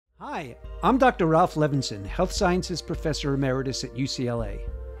Hi, I'm Dr. Ralph Levinson, Health Sciences Professor Emeritus at UCLA.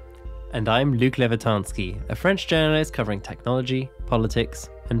 And I'm Luc Levitansky, a French journalist covering technology, politics,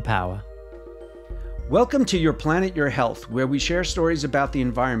 and power. Welcome to Your Planet, Your Health, where we share stories about the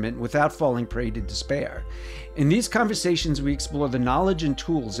environment without falling prey to despair. In these conversations, we explore the knowledge and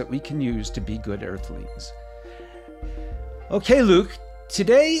tools that we can use to be good Earthlings. Okay, Luc,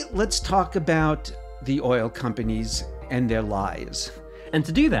 today let's talk about the oil companies and their lies. And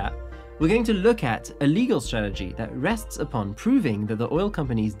to do that, we're going to look at a legal strategy that rests upon proving that the oil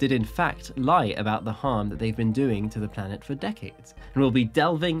companies did in fact lie about the harm that they've been doing to the planet for decades. And we'll be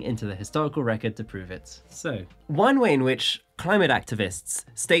delving into the historical record to prove it. So, one way in which climate activists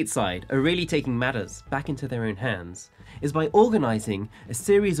stateside are really taking matters back into their own hands is by organizing a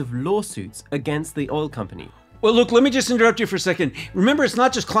series of lawsuits against the oil company. Well, Luc, let me just interrupt you for a second. Remember, it's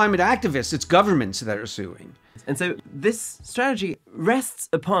not just climate activists, it's governments that are suing. And so this strategy rests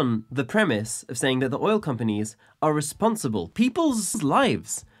upon the premise of saying that the oil companies are responsible. People's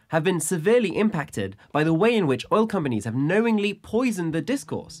lives have been severely impacted by the way in which oil companies have knowingly poisoned the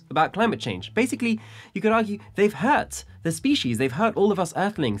discourse about climate change. Basically, you could argue they've hurt the species, they've hurt all of us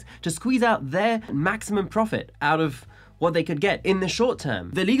Earthlings to squeeze out their maximum profit out of what they could get in the short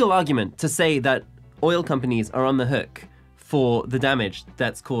term. The legal argument to say that oil companies are on the hook for the damage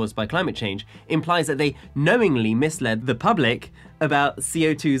that's caused by climate change implies that they knowingly misled the public about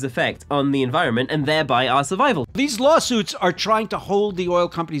CO2's effect on the environment and thereby our survival. These lawsuits are trying to hold the oil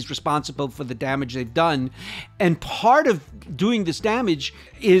companies responsible for the damage they've done. And part of doing this damage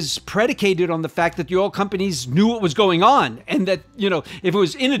is predicated on the fact that the oil companies knew what was going on and that, if it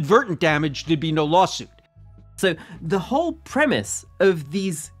was inadvertent damage, there'd be no lawsuit. So the whole premise of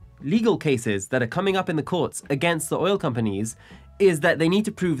these legal cases that are coming up in the courts against the oil companies is that they need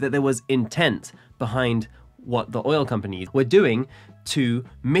to prove that there was intent behind what the oil companies were doing to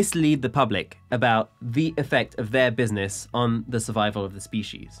mislead the public about the effect of their business on the survival of the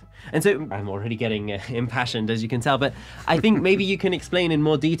species. And so I'm already getting impassioned, as you can tell, but I think maybe you can explain in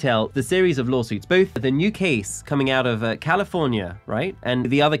more detail the series of lawsuits, both the new case coming out of California, right? And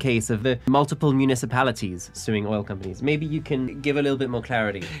the other case of the multiple municipalities suing oil companies. Maybe you can give a little bit more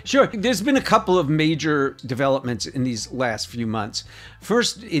clarity. Sure. There's been a couple of major developments in these last few months.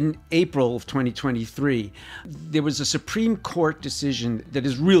 First, in April of 2023, there was a Supreme Court decision that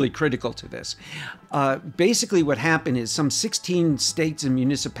is really critical to this. Basically, what happened is some 16 states and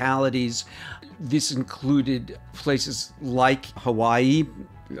municipalities, this included places like Hawaii,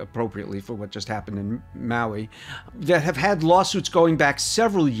 appropriately for what just happened in Maui, that have had lawsuits going back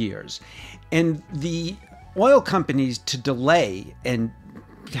several years. And the oil companies, to delay and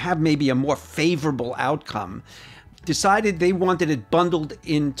have maybe a more favorable outcome, decided they wanted it bundled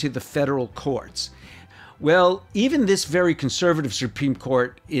into the federal courts. Well, even this very conservative Supreme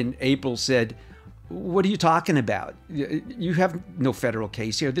Court in April said, what are you talking about? You have no federal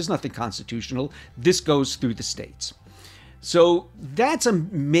case here. There's nothing constitutional. This goes through the states. So that's a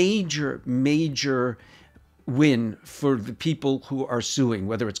major, major win for the people who are suing,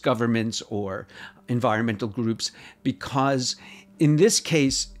 whether it's governments or environmental groups, because in this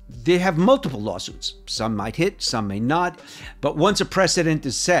case, they have multiple lawsuits. Some might hit, some may not. But once a precedent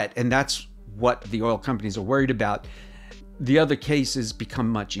is set, and that's what the oil companies are worried about, the other cases become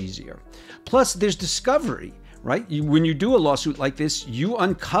much easier. Plus, there's discovery, right? When you do a lawsuit like this, you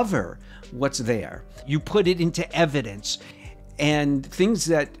uncover what's there. You put it into evidence. And things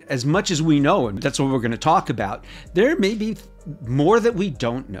that, as much as we know, and that's what we're going to talk about, there may be more that we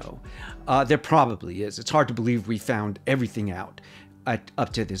don't know. There probably is. It's hard to believe we found everything out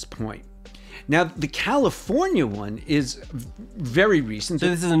up to this point. Now, the California one is very recent. So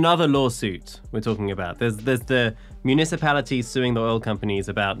this is another lawsuit we're talking about. There's the municipalities suing the oil companies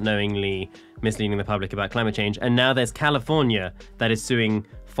about knowingly misleading the public about climate change. And now there's California that is suing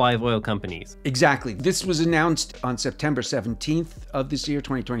 5 oil companies. Exactly. This was announced on September 17th of this year,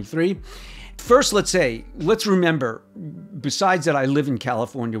 2023. First, let's remember, besides that I live in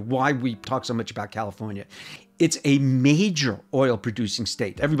California, why we talk so much about California. It's a major oil producing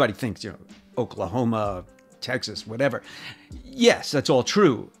state. Everybody thinks, Oklahoma, Texas, whatever. Yes, that's all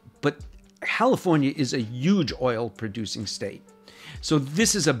true. But California is a huge oil producing state. So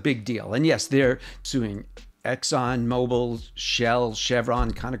this is a big deal. And yes, they're suing ExxonMobil, Shell,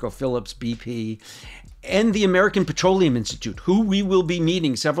 Chevron, ConocoPhillips, BP, and the American Petroleum Institute, who we will be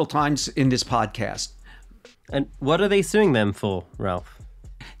meeting several times in this podcast. And what are they suing them for, Ralph?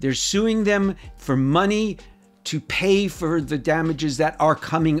 They're suing them for money to pay for the damages that are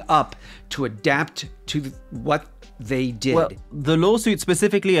coming up to adapt to what they did. Well, the lawsuit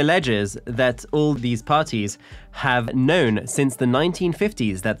specifically alleges that all these parties have known since the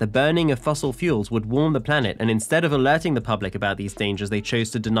 1950s that the burning of fossil fuels would warm the planet, and instead of alerting the public about these dangers, they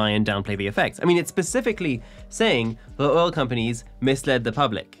chose to deny and downplay the effects. I mean, it's specifically saying the oil companies misled the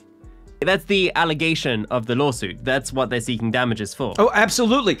public. That's the allegation of the lawsuit. That's what they're seeking damages for. Oh,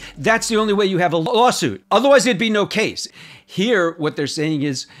 absolutely. That's the only way you have a lawsuit. Otherwise, there'd be no case. Here, what they're saying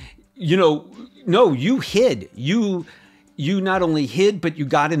is, no, you hid. You not only hid, but you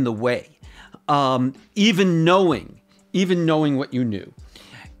got in the way, even knowing what you knew.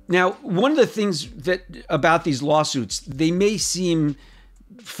 Now, one of the things about these lawsuits, they may seem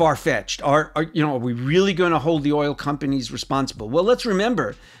far-fetched. Are we really going to hold the oil companies responsible? Well, let's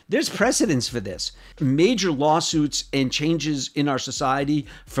remember, there's precedents for this. Major lawsuits and changes in our society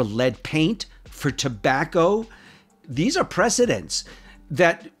for lead paint, for tobacco, these are precedents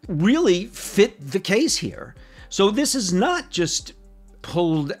that really fit the case here. So this is not just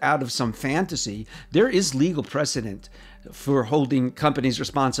pulled out of some fantasy. There is legal precedent for holding companies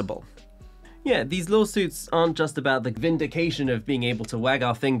responsible. Yeah, these lawsuits aren't just about the vindication of being able to wag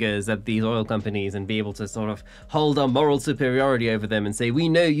our fingers at these oil companies and be able to sort of hold our moral superiority over them and say, we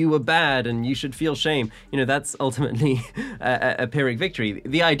know you were bad and you should feel shame. That's ultimately a Pyrrhic victory.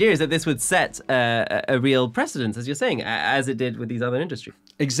 The idea is that this would set a real precedent, as you're saying, as it did with these other industries.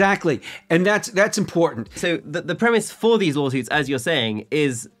 Exactly. And that's important. So the premise for these lawsuits, as you're saying,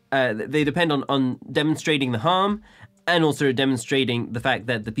 is they depend on demonstrating the harm and also demonstrating the fact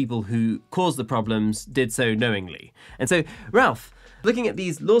that the people who caused the problems did so knowingly. And so, Ralph, looking at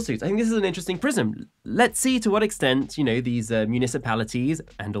these lawsuits, I think this is an interesting prism. Let's see to what extent, these municipalities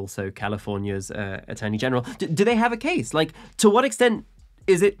and also California's Attorney General, do they have a case? Like, to what extent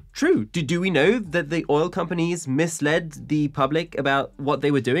is it true? Do we know that the oil companies misled the public about what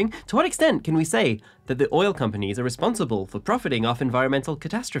they were doing? To what extent can we say that the oil companies are responsible for profiting off environmental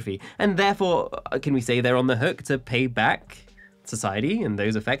catastrophe? And therefore, can we say they're on the hook to pay back society and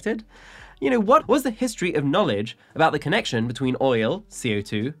those affected? What was the history of knowledge about the connection between oil,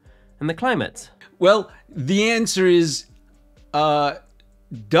 CO2, and the climate? Well, the answer is,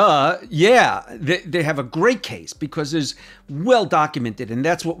 duh, yeah, they have a great case because it's well documented, and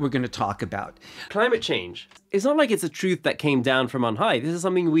that's what we're going to talk about. Climate change. It's not like it's a truth that came down from on high. This is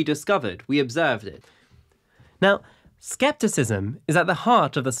something we discovered. We observed it. Now, skepticism is at the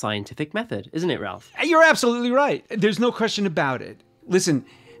heart of the scientific method, isn't it, Ralph? You're absolutely right. There's no question about it. Listen,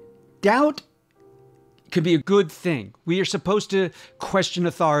 doubt could be a good thing. We are supposed to question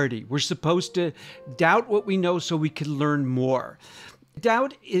authority. We're supposed to doubt what we know so we can learn more.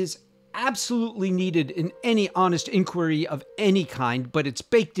 Doubt is absolutely needed in any honest inquiry of any kind, but it's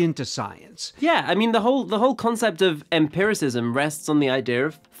baked into science. Yeah, I mean, the whole concept of empiricism rests on the idea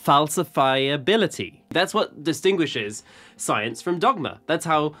of falsifiability. That's what distinguishes science from dogma. That's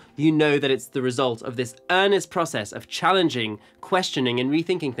how you know that it's the result of this earnest process of challenging, questioning, and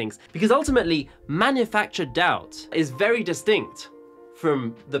rethinking things. Because ultimately, manufactured doubt is very distinct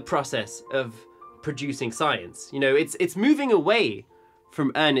from the process of producing science. It's moving away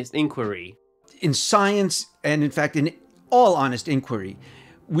from earnest inquiry. In science, and in fact, in all honest inquiry,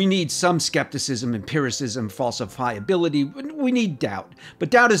 we need some skepticism, empiricism, falsifiability. We need doubt. But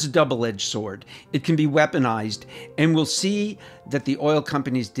doubt is a double-edged sword. It can be weaponized, and we'll see that the oil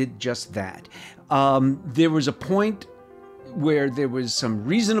companies did just that. There was a point where there was some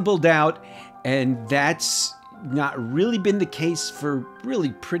reasonable doubt, and that's not really been the case for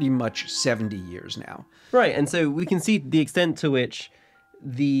really pretty much 70 years now. Right, and so we can see the extent to which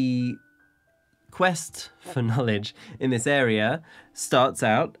the quest for knowledge in this area starts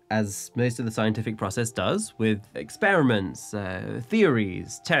out, as most of the scientific process does, with experiments,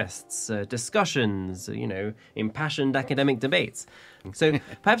 theories, tests, discussions, impassioned academic debates. So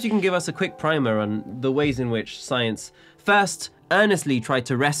perhaps you can give us a quick primer on the ways in which science first earnestly tried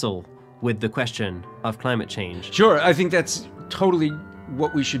to wrestle with the question of climate change. Sure, I think that's totally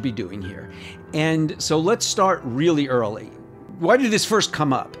what we should be doing here. And so let's start really early. Why did this first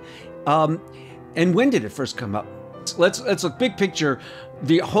come up? And when did it first come up? Let's look big picture.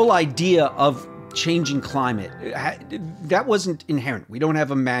 The whole idea of changing climate, that wasn't inherent. We don't have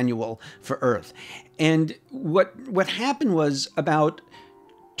a manual for Earth. And what happened was about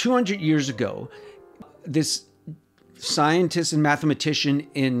 200 years ago, this scientist and mathematician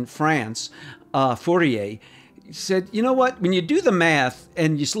in France, Fourier, said, you know what, when you do the math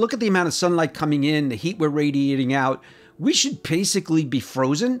and you look at the amount of sunlight coming in, the heat we're radiating out, we should basically be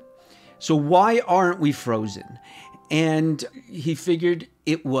frozen. So why aren't we frozen? And he figured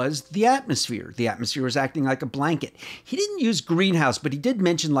it was the atmosphere. The atmosphere was acting like a blanket. He didn't use greenhouse, but he did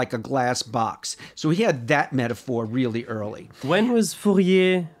mention like a glass box. So he had that metaphor really early. When was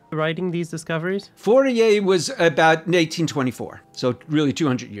Fourier writing these discoveries? Fourier was about 1824, so really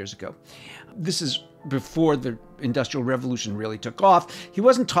 200 years ago. This is before the Industrial Revolution really took off. He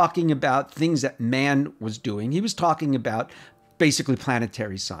wasn't talking about things that man was doing. He was talking about basically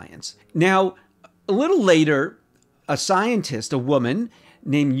planetary science. Now, a little later, a scientist, a woman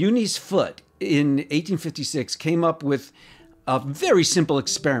named Eunice Foote, in 1856 came up with a very simple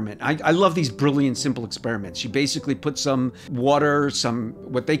experiment. I love these brilliant, simple experiments. She basically put some water, some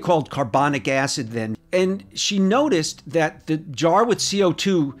what they called carbonic acid then, and she noticed that the jar with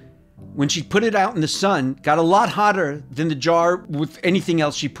CO2, when she put it out in the sun, got a lot hotter than the jar with anything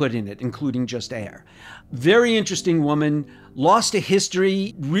else she put in it, including just air. Very interesting woman, lost to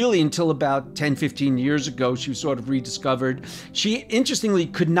history really until about 10, 15 years ago. She was sort of rediscovered. She, interestingly,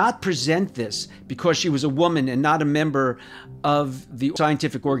 could not present this because she was a woman and not a member of the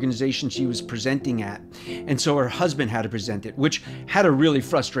scientific organization she was presenting at. And so her husband had to present it, which had to really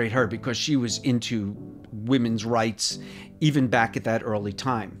frustrate her because she was into women's rights even back at that early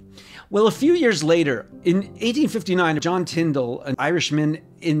time. Well, a few years later, in 1859, John Tyndall, an Irishman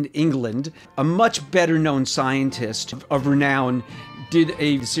in England, a much better known scientist of renown, did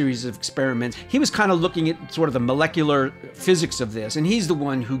a series of experiments. He was kind of looking at sort of the molecular physics of this, and he's the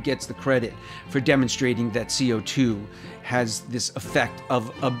one who gets the credit for demonstrating that CO2 has this effect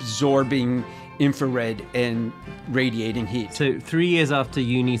of absorbing infrared and radiating heat. So 3 years after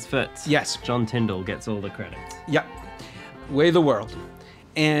Eunice Foote, yes, John Tyndall gets all the credit. Yep. Way of the world.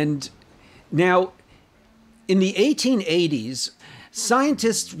 And now, in the 1880s,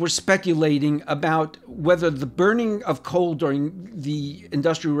 scientists were speculating about whether the burning of coal during the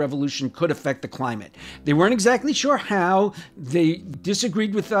Industrial Revolution could affect the climate. They weren't exactly sure how. They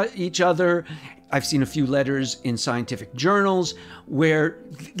disagreed with each other. I've seen a few letters in scientific journals where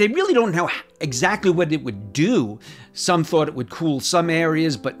they really don't know exactly what it would do. Some thought it would cool some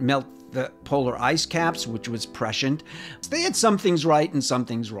areas but melt the polar ice caps, which was prescient. They had some things right and some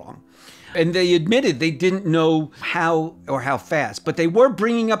things wrong. And they admitted they didn't know how or how fast, but they were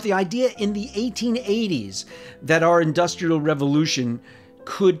bringing up the idea in the 1880s that our Industrial Revolution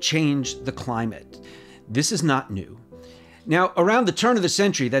could change the climate. This is not new. Now, around the turn of the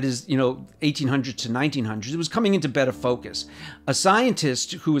century, that is, 1800s to 1900s, it was coming into better focus. A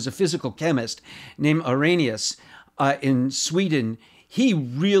scientist who was a physical chemist named Arrhenius in Sweden, he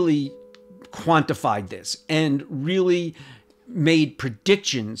really quantified this and really made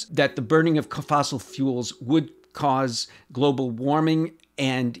predictions that the burning of fossil fuels would cause global warming,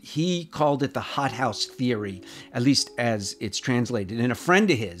 and he called it the hothouse theory, at least as it's translated. And a friend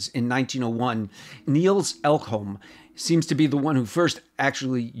of his in 1901, Niels Elkholm, seems to be the one who first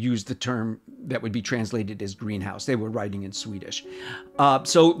actually used the term that would be translated as greenhouse. They were writing in Swedish.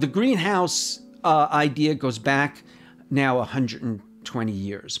 So the greenhouse idea goes back now 120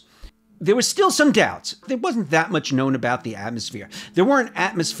 years. There was still some doubts. There wasn't that much known about the atmosphere. There weren't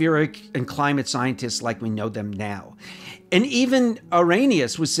atmospheric and climate scientists like we know them now. And even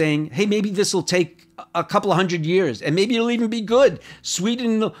Arrhenius was saying, hey, maybe this will take a couple of hundred years, and maybe it'll even be good.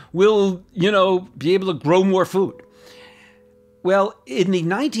 Sweden will, be able to grow more food. Well, in the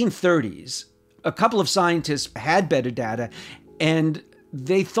 1930s, a couple of scientists had better data, and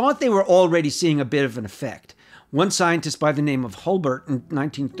they thought they were already seeing a bit of an effect. One scientist by the name of Hulbert in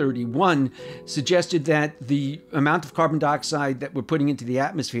 1931 suggested that the amount of carbon dioxide that we're putting into the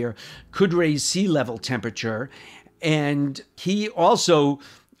atmosphere could raise sea level temperature. And he also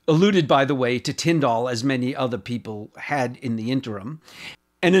alluded, by the way, to Tyndall, as many other people had in the interim.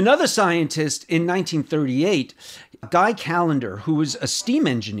 And another scientist in 1938, Guy Callender, who was a steam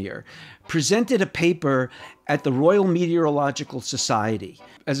engineer, presented a paper at the Royal Meteorological Society.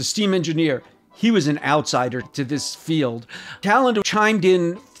 As a steam engineer, he was an outsider to this field. Callender chimed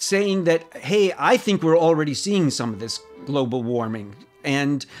in saying that, hey, I think we're already seeing some of this global warming.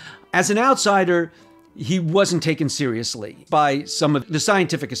 And as an outsider, he wasn't taken seriously by some of the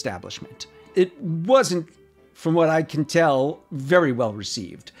scientific establishment. It wasn't, from what I can tell, very well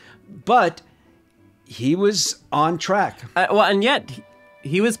received. But he was on track. And yet,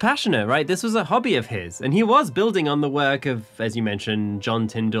 he was passionate, right? This was a hobby of his. And he was building on the work of, as you mentioned, John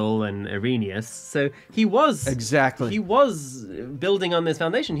Tyndall and Arrhenius. So he was... Exactly. He was building on this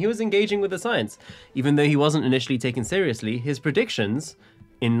foundation. He was engaging with the science. Even though he wasn't initially taken seriously, his predictions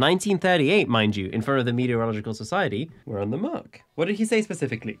in 1938, mind you, in front of the Meteorological Society, were on the mark. What did he say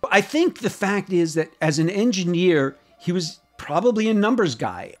specifically? I think the fact is that as an engineer, he was probably a numbers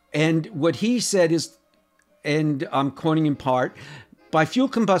guy. And what he said is, and I'm quoting in part, By fuel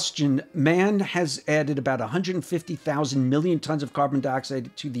combustion, man has added about 150,000 million tons of carbon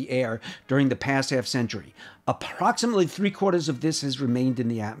dioxide to the air during the past half century. Approximately 3/4 of this has remained in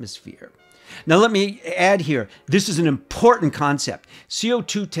the atmosphere. Now, let me add here, this is an important concept.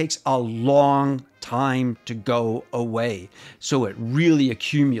 CO2 takes a long time to go away, so it really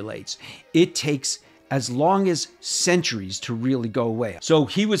accumulates. It takes as long as centuries to really go away. So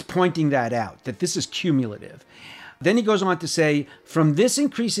he was pointing that out, that this is cumulative. Then he goes on to say, from this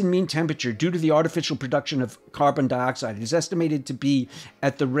increase in mean temperature due to the artificial production of carbon dioxide, it is estimated to be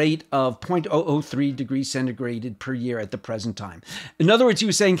at the rate of 0.003 degrees centigrade per year at the present time. In other words, he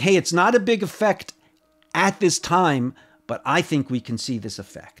was saying, hey, it's not a big effect at this time, but I think we can see this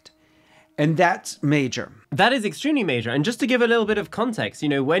effect. And that's major. That is extremely major. And just to give a little bit of context,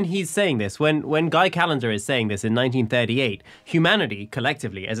 when he's saying this, when Guy Callender is saying this in 1938, humanity,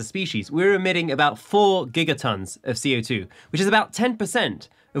 collectively, as a species, we're emitting about 4 gigatons of CO2, which is about 10%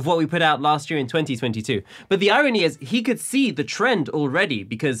 of what we put out last year in 2022. But the irony is he could see the trend already,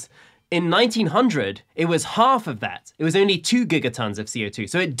 because in 1900, it was half of that. It was only 2 gigatons of CO2.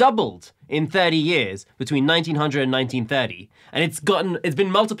 So it doubled in 30 years between 1900 and 1930. And it's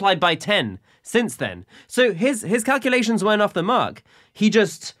been multiplied by 10 since then. So his calculations weren't off the mark. He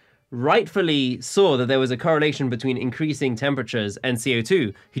just rightfully saw that there was a correlation between increasing temperatures and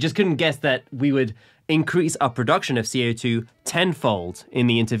CO2. He just couldn't guess that we would increase our production of CO2 tenfold in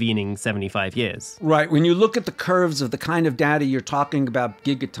the intervening 75 years. Right. When you look at the curves of the kind of data you're talking about,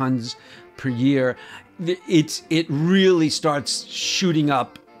 gigatons per year, it really starts shooting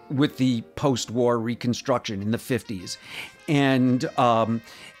up with the post-war reconstruction in the 50s. And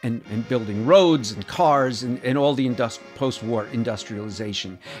building roads and cars and all the post-war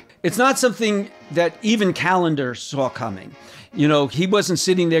industrialization. It's not something that even Callender saw coming. He wasn't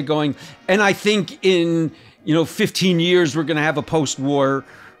sitting there going, and I think in, 15 years, we're going to have a post-war,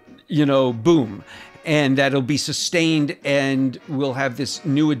 boom, and that'll be sustained and we'll have this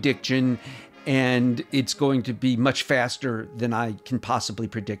new addiction and it's going to be much faster than I can possibly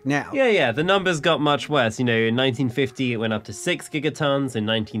predict now. Yeah, the numbers got much worse. In 1950, it went up to 6 gigatons. In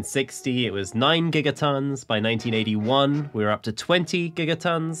 1960, it was 9 gigatons. By 1981, we were up to 20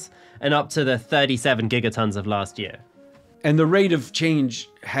 gigatons and up to the 37 gigatons of last year. And the rate of change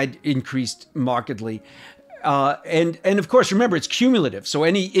had increased markedly. And of course, remember, it's cumulative. So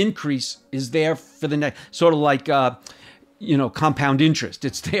any increase is there for the next, sort of like, compound interest.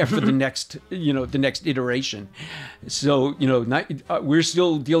 It's there for the next, the next iteration. So, we're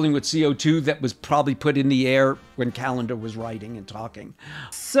still dealing with CO2 that was probably put in the air when Callender was writing and talking.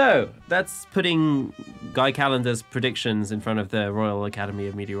 So that's putting Guy Callender's predictions in front of the Royal Academy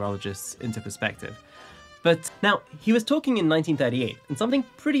of Meteorologists into perspective. But now, he was talking in 1938, and something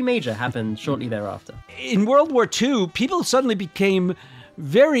pretty major happened shortly thereafter. In World War II, people suddenly became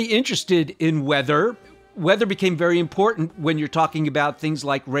very interested in weather. Weather became very important when you're talking about things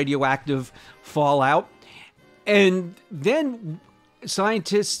like radioactive fallout. And then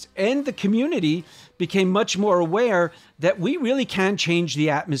scientists and the community became much more aware that we really can change the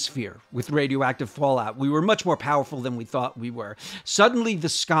atmosphere with radioactive fallout. We were much more powerful than we thought we were. Suddenly, the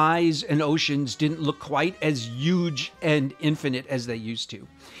skies and oceans didn't look quite as huge and infinite as they used to.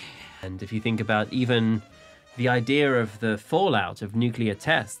 And if you think about even the idea of the fallout of nuclear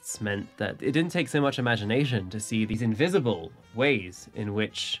tests meant that it didn't take so much imagination to see these invisible ways in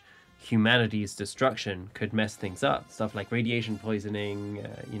which humanity's destruction could mess things up. Stuff like radiation poisoning,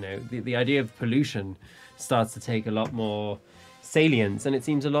 the idea of pollution starts to take a lot more salience, and it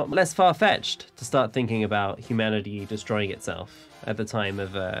seems a lot less far-fetched to start thinking about humanity destroying itself at the time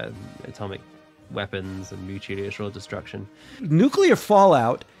of atomic weapons and mutually assured destruction. Nuclear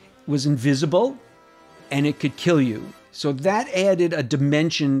fallout was invisible, and it could kill you. So that added a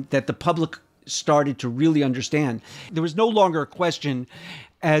dimension that the public started to really understand. There was no longer a question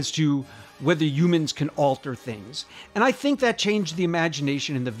as to whether humans can alter things. And I think that changed the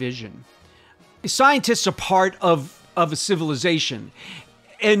imagination and the vision. Scientists are part of a civilization.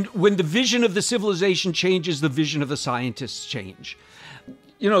 And when the vision of the civilization changes, the vision of the scientists change.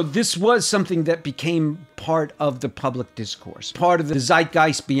 This was something that became part of the public discourse, part of the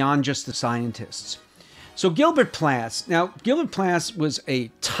zeitgeist beyond just the scientists. So Gilbert Plass was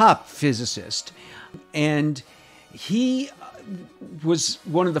a top physicist, and he was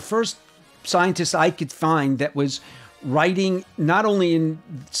one of the first scientists I could find that was writing not only in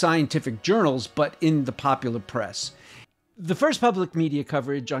scientific journals, but in the popular press. The first public media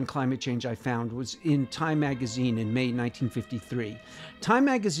coverage on climate change I found was in Time magazine in May 1953. Time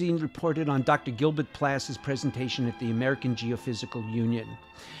magazine reported on Dr. Gilbert Plass's presentation at the American Geophysical Union.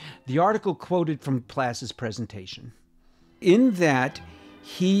 The article quoted from Plass's presentation. In that,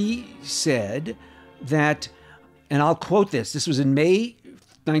 he said that, and I'll quote this was in May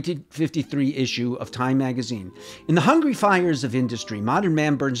 1953 issue of Time magazine. In the hungry fires of industry, modern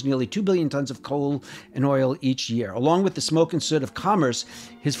man burns nearly 2 billion tons of coal and oil each year. Along with the smoke and soot of commerce,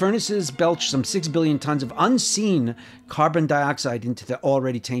 his furnaces belch some 6 billion tons of unseen carbon dioxide into the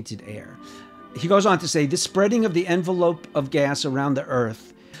already tainted air. He goes on to say, this spreading of the envelope of gas around the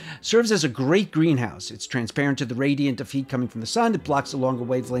earth serves as a great greenhouse. It's transparent to the radiant of heat coming from the sun. It blocks the longer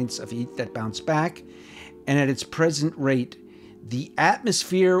wavelengths of heat that bounce back. And at its present rate, the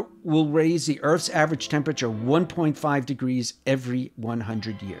atmosphere will raise the Earth's average temperature 1.5 degrees every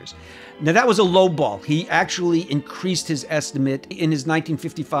 100 years. Now, that was a low ball. He actually increased his estimate in his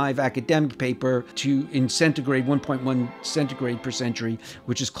 1955 academic paper to in centigrade, 1.1 centigrade per century,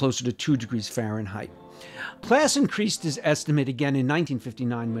 which is closer to 2 degrees Fahrenheit. Plass increased his estimate again in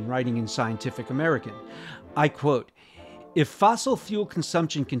 1959 when writing in Scientific American. I quote, if fossil fuel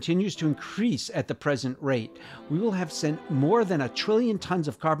consumption continues to increase at the present rate, we will have sent more than 1 trillion tons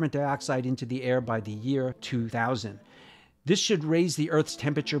of carbon dioxide into the air by the year 2000. This should raise the Earth's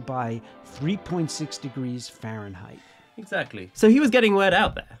temperature by 3.6 degrees Fahrenheit. Exactly. So he was getting word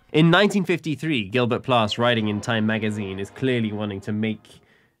out there. In 1953, Gilbert Plass, writing in Time magazine, is clearly wanting to make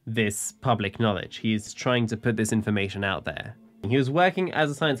this public knowledge. He's trying to put this information out there. He was working as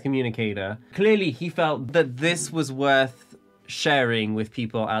a science communicator. Clearly, he felt that this was worth sharing with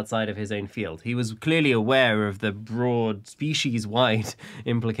people outside of his own field. He was clearly aware of the broad, species-wide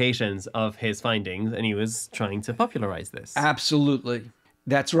implications of his findings, and he was trying to popularize this. Absolutely.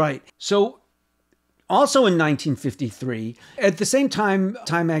 That's right. So, also in 1953, at the same time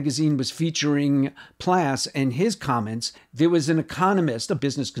Time magazine was featuring Plass and his comments, there was an economist, a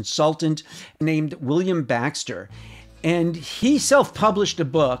business consultant named William Baxter. And he self-published a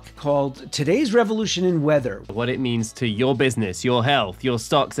book called Today's Revolution in Weather. What it means to your business, your health, your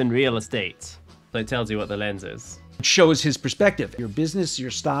stocks and real estate. So it tells you what the lens is. It shows his perspective, your business, your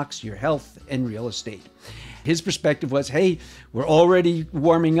stocks, your health, and real estate. His perspective was, hey, we're already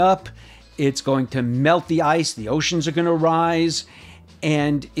warming up. It's going to melt the ice. The oceans are going to rise.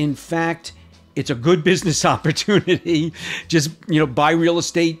 And in fact, it's a good business opportunity. Just, buy real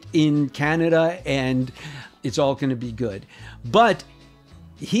estate in Canada and it's all going to be good. But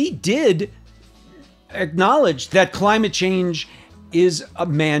he did acknowledge that climate change is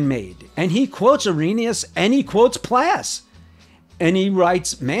man-made. And he quotes Arrhenius and he quotes Plass. And he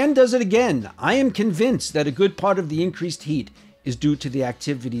writes, man does it again. I am convinced that a good part of the increased heat is due to the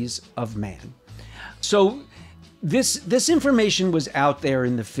activities of man. So this information was out there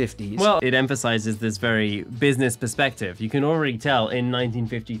in the 50s. Well, it emphasizes this very business perspective. You can already tell in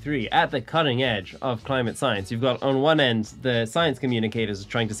 1953, at the cutting edge of climate science, you've got on one end, the science communicators are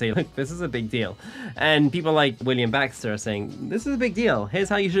trying to say, look, this is a big deal. And people like William Baxter are saying, this is a big deal. Here's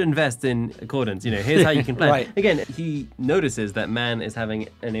how you should invest in accordance. Here's how you can plan. Right. Again, he notices that man is having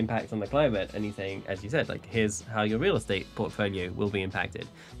an impact on the climate. And he's saying, as you said, here's how your real estate portfolio will be impacted.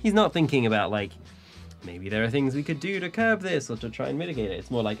 He's not thinking about maybe there are things we could do to curb this or to try and mitigate it. It's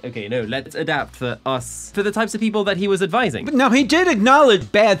more like, okay, no, let's adapt for us, for the types of people that he was advising. But now, he did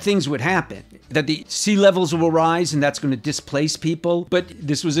acknowledge bad things would happen, that the sea levels will rise and that's going to displace people. But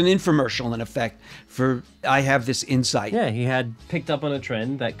this was an infomercial, in effect, for I have this insight. Yeah, he had picked up on a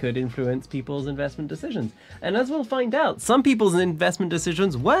trend that could influence people's investment decisions. And as we'll find out, some people's investment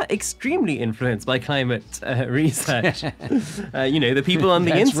decisions were extremely influenced by climate research. The people on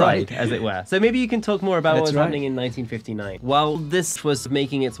the inside, right, as it were. So maybe you can talk more about what was right. happening in 1959. While this was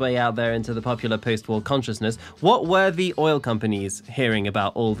making its way out there into the popular post-war consciousness, what were the oil companies hearing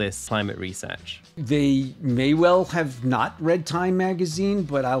about all this climate research? They may well have not read Time magazine,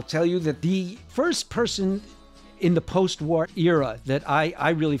 but I'll tell you that the first person in the post-war era that I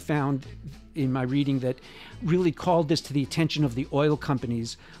really found in my reading that really called this to the attention of the oil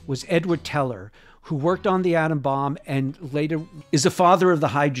companies was Edward Teller, who worked on the atom bomb and later is the father of the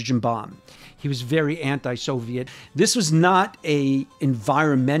hydrogen bomb. He was very anti-Soviet. This was not an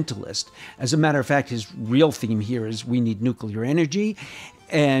environmentalist. As a matter of fact, his real theme here is we need nuclear energy,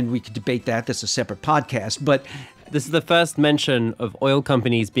 and we could debate that. That's a separate podcast. But this is the first mention of oil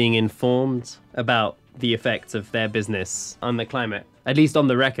companies being informed about the effects of their business on the climate, at least on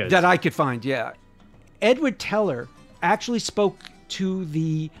the record. That I could find, yeah. Edward Teller actually spoke to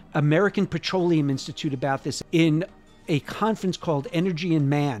the American Petroleum Institute about this in a conference called Energy and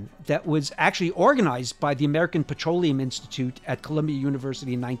Man that was actually organized by the American Petroleum Institute at Columbia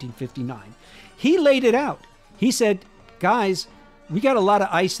University in 1959. He laid it out. He said, guys, we got a lot of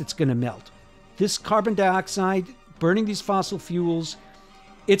ice that's going to melt. This carbon dioxide, burning these fossil fuels,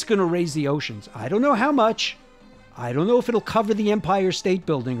 it's going to raise the oceans. I don't know how much. I don't know if it'll cover the Empire State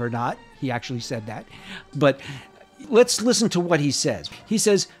Building or not. He actually said that. But let's listen to what he says. He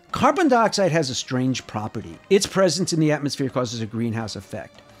says, carbon dioxide has a strange property. Its presence in the atmosphere causes a greenhouse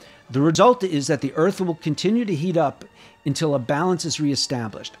effect. The result is that the Earth will continue to heat up until a balance is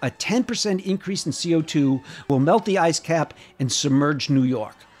reestablished. A 10% increase in CO2 will melt the ice cap and submerge New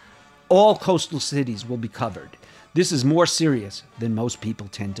York. All coastal cities will be covered. This is more serious than most people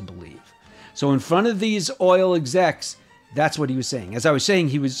tend to believe. So in front of these oil execs, that's what he was saying. As I was saying,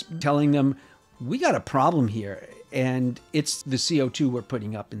 he was telling them, we got a problem here, and it's the CO2 we're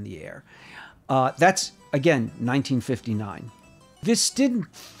putting up in the air. That's, again, 1959. This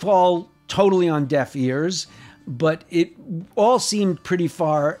didn't fall totally on deaf ears, but it all seemed pretty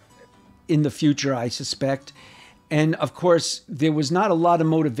far in the future, I suspect. And of course, there was not a lot of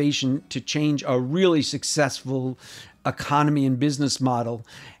motivation to change a really successful economy and business model.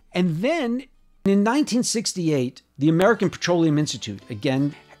 And then in 1968, the American Petroleum Institute,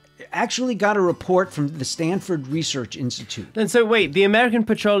 again, actually got a report from the Stanford Research Institute. And so wait, the American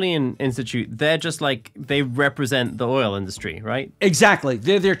Petroleum Institute, they're just like, they represent the oil industry, right? Exactly.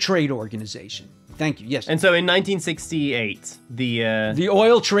 They're their trade organization. Thank you. Yes. And so in 1968, the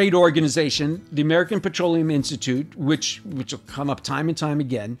Oil Trade Organization, the American Petroleum Institute, which will come up time and time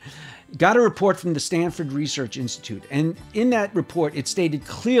again, got a report from the Stanford Research Institute. And in that report, it stated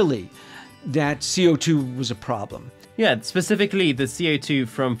clearly that CO2 was a problem. Yeah, specifically the CO2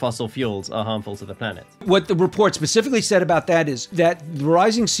 from fossil fuels are harmful to the planet. What the report specifically said about that is that the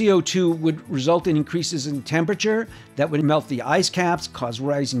rising CO2 would result in increases in temperature that would melt the ice caps, cause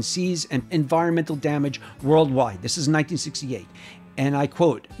rising seas, and environmental damage worldwide. This is 1968. And I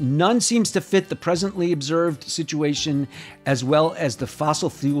quote, none seems to fit the presently observed situation as well as the fossil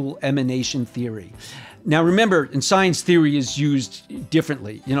fuel emanation theory. Now, remember, in science, theory is used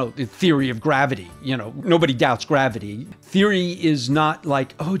differently. You know, the theory of gravity, you know, nobody doubts gravity. Theory is not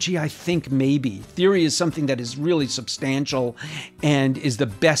like, oh, gee, I think maybe. Theory is something that is really substantial and is the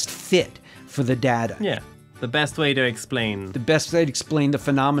best fit for the data. Yeah, the best way to explain. The best way to explain the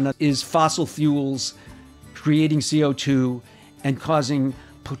phenomena is fossil fuels creating CO2 and causing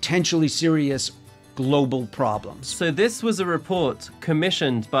potentially serious global problems. So this was a report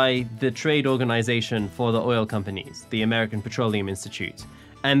commissioned by the trade organization for the oil companies, the American Petroleum Institute.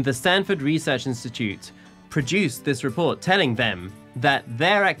 And the Stanford Research Institute produced this report telling them that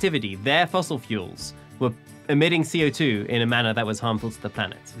their activity, their fossil fuels, were emitting CO2 in a manner that was harmful to the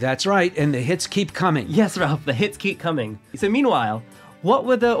planet. That's right, and the hits keep coming. Yes, Ralph, the hits keep coming. So meanwhile, what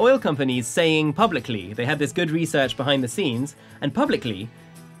were the oil companies saying publicly? They had this good research behind the scenes, and publicly,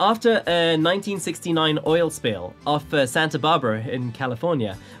 after a 1969 oil spill off Santa Barbara in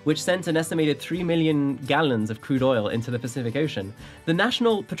California, which sent an estimated 3 million gallons of crude oil into the Pacific Ocean, the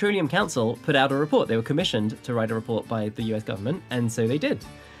National Petroleum Council put out a report. They were commissioned to write a report by the US government, and so they did.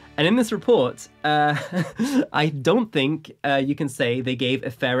 And in this report, I don't think you can say they gave a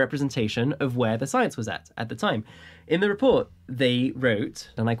fair representation of where the science was at the time. In the report, they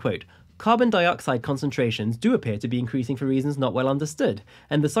wrote, and I quote, carbon dioxide concentrations do appear to be increasing for reasons not well understood,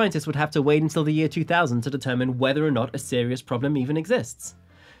 and the scientists would have to wait until the year 2000 to determine whether or not a serious problem even exists.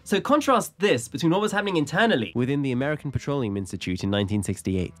 So contrast this between what was happening internally within the American Petroleum Institute in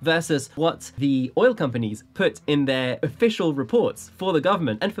 1968 versus what the oil companies put in their official reports for the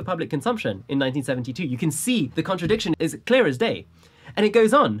government and for public consumption in 1972. You can see the contradiction is clear as day. And it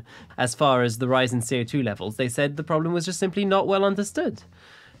goes on. As far as the rise in CO2 levels, they said the problem was just simply not well understood.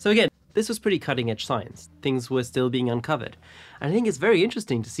 So again, this was pretty cutting-edge science. Things were still being uncovered. And I think it's very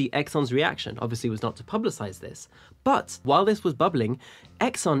interesting to see Exxon's reaction. Obviously, it was not to publicize this. But while this was bubbling,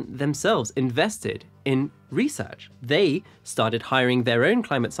 Exxon themselves invested in research. They started hiring their own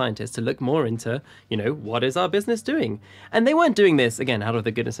climate scientists to look more into, you know, what is our business doing? And they weren't doing this, again, out of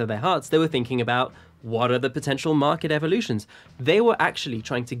the goodness of their hearts. They were thinking about what are the potential market evolutions. They were actually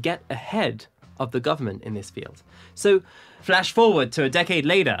trying to get ahead of the government in this field. So flash forward to a decade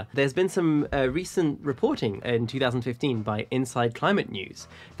later, there's been some recent reporting in 2015 by Inside Climate News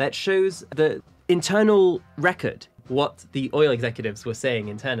that shows the internal record, what the oil executives were saying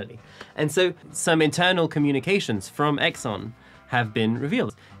internally. And so some internal communications from Exxon have been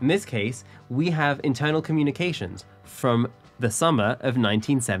revealed. In this case, we have internal communications from the summer of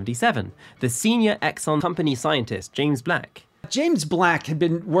 1977. The senior Exxon company scientist, James Black. James Black had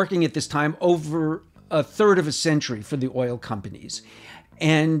been working at this time over a third of a century for the oil companies.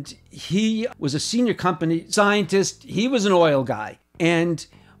 And he was a senior company scientist. He was an oil guy. And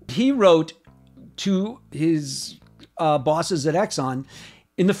he wrote to his bosses at Exxon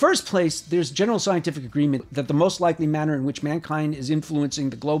In the first place, there's general scientific agreement that the most likely manner in which mankind is influencing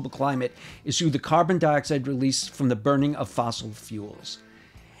the global climate is through the carbon dioxide released from the burning of fossil fuels.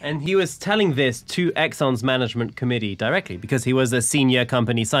 And he was telling this to Exxon's management committee directly because he was a senior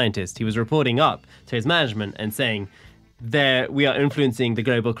company scientist. He was reporting up to his management and saying, we are influencing the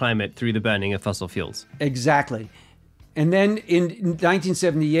global climate through the burning of fossil fuels. Exactly. And then in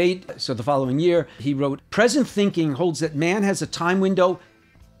 1978, so the following year, he wrote, present thinking holds that man has a time window,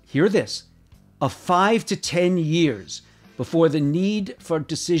 hear this, of 5 to 10 years before the need for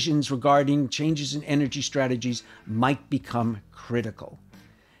decisions regarding changes in energy strategies might become critical.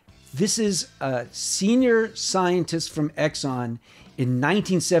 This is a senior scientist from Exxon in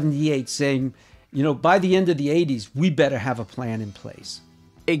 1978 saying, by the end of the 80s, we better have a plan in place.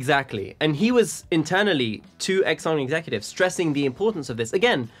 Exactly. And he was internally to Exxon executives stressing the importance of this.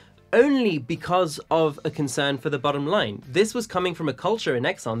 Again, only because of a concern for the bottom line. This was coming from a culture in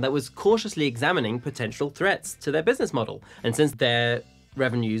Exxon that was cautiously examining potential threats to their business model. And since their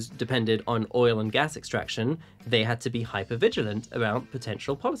revenues depended on oil and gas extraction, they had to be hyper-vigilant about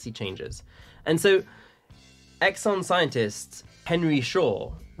potential policy changes. And so Exxon scientist Henry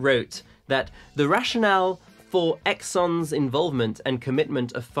Shaw wrote that the rationale for Exxon's involvement and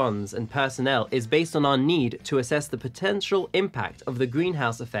commitment of funds and personnel is based on our need to assess the potential impact of the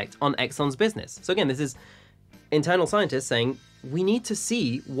greenhouse effect on Exxon's business. So again, this is internal scientists saying we need to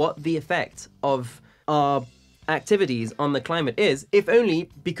see what the effect of our activities on the climate is, if only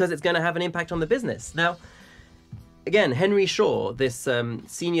because it's going to have an impact on the business. Now, again, Henry Shaw, this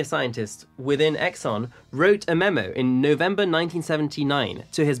senior scientist within Exxon, wrote a memo in November 1979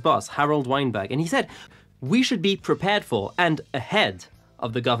 to his boss, Harold Weinberg, and he said, we should be prepared for and ahead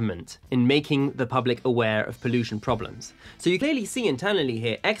of the government in making the public aware of pollution problems. So you clearly see internally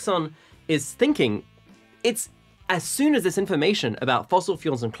here, Exxon is thinking it's as soon as this information about fossil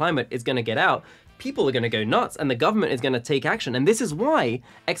fuels and climate is going to get out, people are going to go nuts and the government is going to take action. And this is why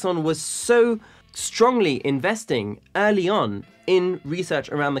Exxon was so strongly investing early on in research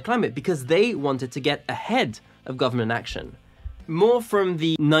around the climate, because they wanted to get ahead of government action. More from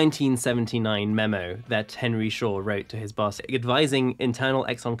the 1979 memo that Henry Shaw wrote to his boss, advising internal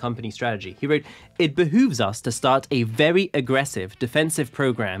Exxon company strategy. He wrote, it behooves us to start a very aggressive defensive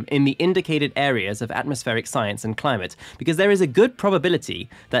program in the indicated areas of atmospheric science and climate, because there is a good probability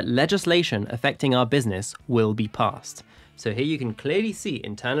that legislation affecting our business will be passed. So here you can clearly see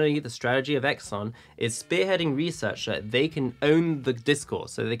internally the strategy of Exxon is spearheading research so that they can own the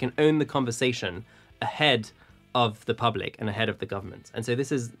discourse, so they can own the conversation ahead of the public and ahead of the government. And so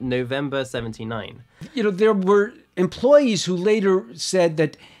this is November 79. There were employees who later said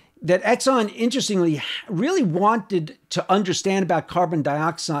that Exxon, interestingly, really wanted to understand about carbon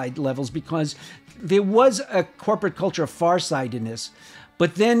dioxide levels because there was a corporate culture of farsightedness,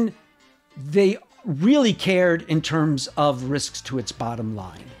 but then they really cared in terms of risks to its bottom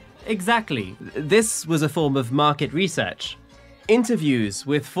line. Exactly. This was a form of market research. Interviews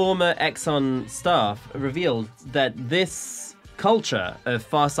with former Exxon staff revealed that this culture of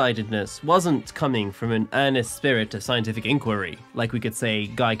farsightedness wasn't coming from an earnest spirit of scientific inquiry, like we could say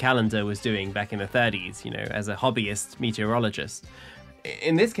Guy Callender was doing back in the 30s, as a hobbyist meteorologist.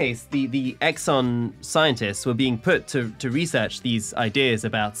 In this case, the Exxon scientists were being put to research these ideas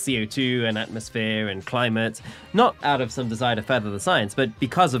about CO2 and atmosphere and climate, not out of some desire to further the science, but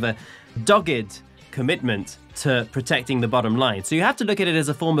because of a dogged commitment to protecting the bottom line. So you have to look at it as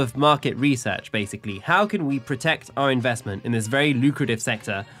a form of market research, basically. How can we protect our investment in this very lucrative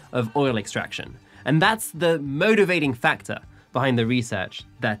sector of oil extraction? And that's the motivating factor behind the research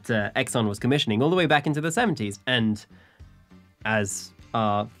that Exxon was commissioning all the way back into the 70s. And as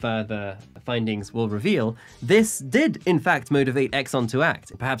our further findings will reveal, this did in fact motivate Exxon to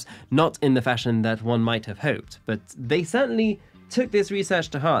act. Perhaps not in the fashion that one might have hoped, but they certainly took this research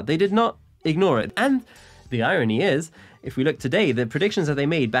to heart. They did not ignore it. And the irony is, if we look today, the predictions that they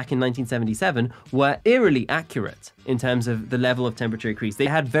made back in 1977 were eerily accurate in terms of the level of temperature increase. They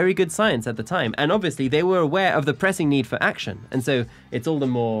had very good science at the time, and obviously they were aware of the pressing need for action. And so it's all the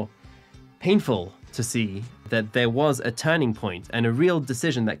more painful to see that there was a turning point and a real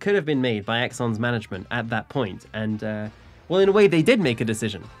decision that could have been made by Exxon's management at that point. And, well, in a way, they did make a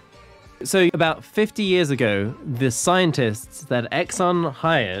decision. So about 50 years ago, the scientists that Exxon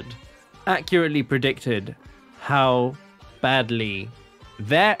hired accurately predicted how badly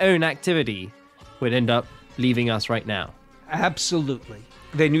their own activity would end up leaving us right now. Absolutely.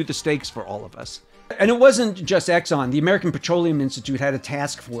 They knew the stakes for all of us. And it wasn't just Exxon. The American Petroleum Institute had a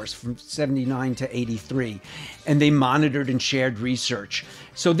task force from 79 to 83, and they monitored and shared research.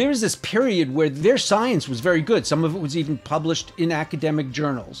 So there was this period where their science was very good. Some of it was even published in academic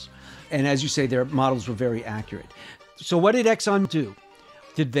journals. And as you say, their models were very accurate. So what did Exxon do?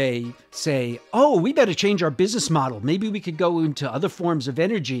 Did they say, oh, we better change our business model? Maybe we could go into other forms of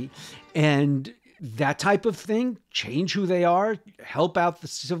energy and that type of thing, change who they are, help out the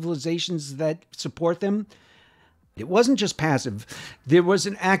civilizations that support them? It wasn't just passive. There was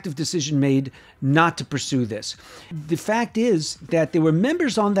an active decision made not to pursue this. The fact is that there were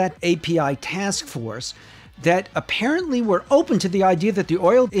members on that API task force that apparently were open to the idea that the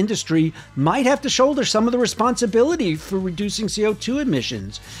oil industry might have to shoulder some of the responsibility for reducing CO2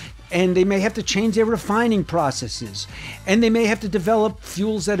 emissions. And they may have to change their refining processes. And they may have to develop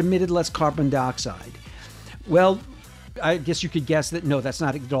fuels that emitted less carbon dioxide. Well, I guess you could guess that no, that's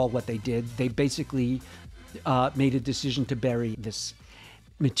not at all what they did. They basically made a decision to bury this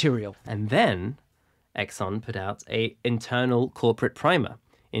material. And then Exxon put out an internal corporate primer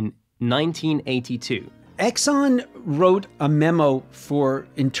in 1982. Exxon wrote a memo for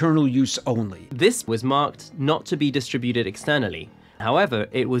internal use only. This was marked not to be distributed externally. However,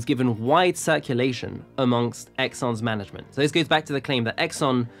 it was given wide circulation amongst Exxon's management. So this goes back to the claim that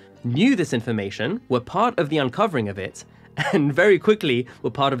Exxon knew this information, were part of the uncovering of it, and very quickly were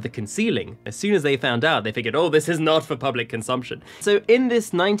part of the concealing. As soon as they found out, they figured, oh, this is not for public consumption. So in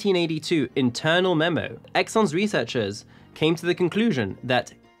this 1982 internal memo, Exxon's researchers came to the conclusion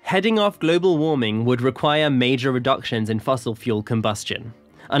that heading off global warming would require major reductions in fossil fuel combustion.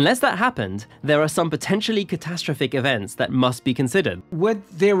 Unless that happened, there are some potentially catastrophic events that must be considered. What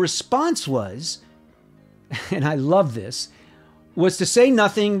their response was, and I love this, was to say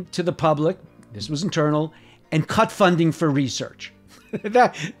nothing to the public, this was internal, and cut funding for research.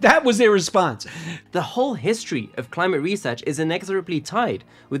 That was their response. The whole history of climate research is inexorably tied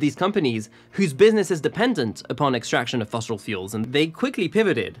with these companies whose business is dependent upon extraction of fossil fuels, and they quickly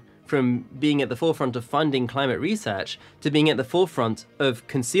pivoted from being at the forefront of funding climate research to being at the forefront of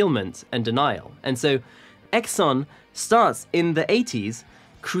concealment and denial. And so Exxon starts in the 80s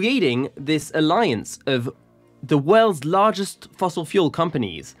creating this alliance of the world's largest fossil fuel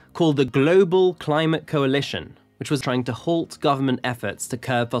companies called the Global Climate Coalition, which was trying to halt government efforts to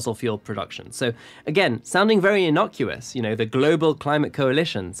curb fossil fuel production. So again, sounding very innocuous, you know, the Global Climate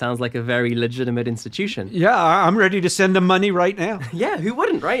Coalition sounds like a very legitimate institution. Yeah, I'm ready to send them money right now. Yeah, who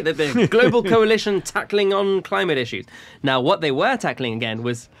wouldn't, right? The Global Coalition tackling on climate issues. Now, what they were tackling, again,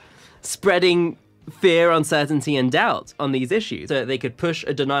 was spreading fear, uncertainty, and doubt on these issues so that they could push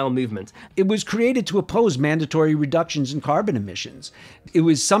a denial movement. It was created to oppose mandatory reductions in carbon emissions. It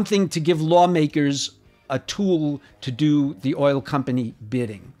was something to give lawmakers a tool to do the oil company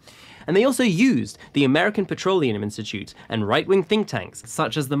bidding. And they also used the American Petroleum Institute and right-wing think tanks,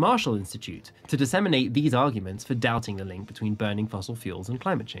 such as the Marshall Institute, to disseminate these arguments for doubting the link between burning fossil fuels and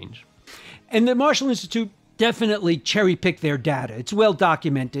climate change. And the Marshall Institute definitely cherry-picked their data. It's well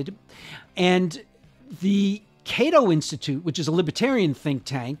documented. And the Cato Institute, which is a libertarian think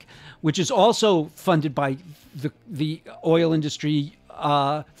tank, which is also funded by the oil industry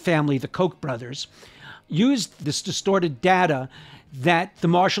family, the Koch brothers, used this distorted data that the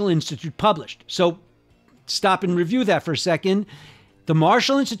Marshall Institute published. So stop and review that for a second. The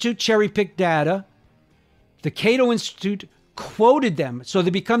Marshall Institute cherry-picked data. The Cato Institute quoted them. So they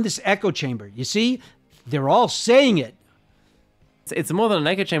become this echo chamber. You see, they're all saying it. It's more than an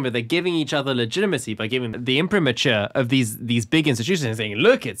echo chamber. They're giving each other legitimacy by giving the imprimatur of these big institutions and saying,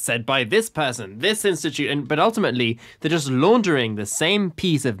 look, it's said by this person, this institute. But ultimately, they're just laundering the same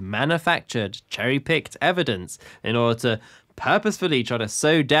piece of manufactured, cherry-picked evidence in order to purposefully try to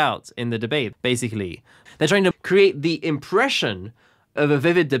sow doubt in the debate. Basically, they're trying to create the impression of a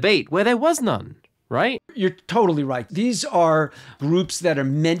vivid debate where there was none. Right? You're totally right. These are groups that are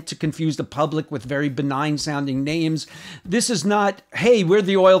meant to confuse the public with very benign sounding names. This is not, hey, we're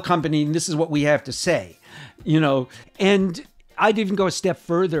the oil company and this is what we have to say, you know. And I'd even go a step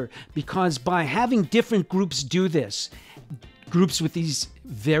further, because by having different groups do this, groups with these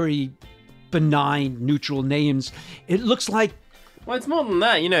very benign, neutral names, it looks like, well, it's more than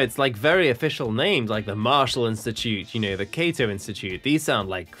that, you know, it's like very official names like the Marshall Institute, you know, the Cato Institute. These sound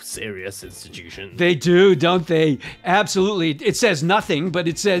like serious institutions. They do, don't they? Absolutely. It says nothing, but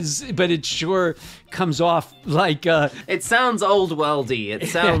it sure comes off like it sounds old worldy. It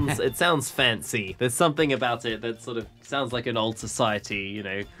sounds fancy. There's something about it that sort of sounds like an old society, you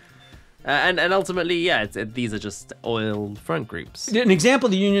know. And ultimately, yeah, these are just oil front groups. An example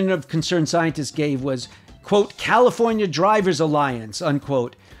the Union of Concerned Scientists gave was, quote, California Drivers Alliance,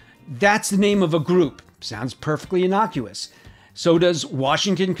 unquote. That's the name of a group. Sounds perfectly innocuous. So does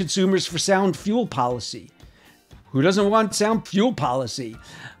Washington Consumers for Sound Fuel Policy. Who doesn't want sound fuel policy?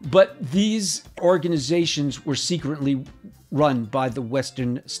 But these organizations were secretly run by the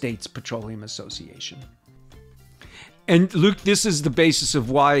Western States Petroleum Association. And Luke, this is the basis of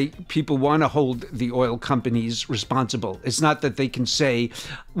why people want to hold the oil companies responsible. It's not that they can say,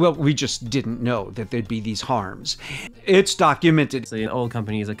 well, we just didn't know that there'd be these harms. It's documented. So oil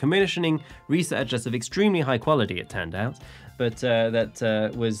companies are commissioning research that's of extremely high quality, it turned out, but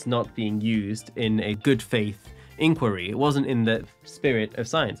that was not being used in a good faith inquiry. It wasn't in the spirit of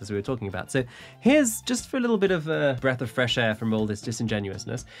science, as we were talking about. So here's, just for a little bit of a breath of fresh air from all this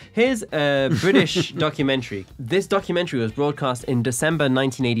disingenuousness, here's a British documentary. This documentary was broadcast in December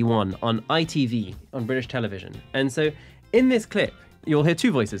 1981 on ITV, on British television. And so in this clip, you'll hear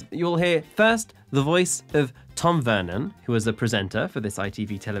two voices. You'll hear first the voice of Tom Vernon, who was the presenter for this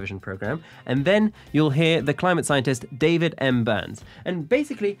ITV television program, and then you'll hear the climate scientist David M. Burns. And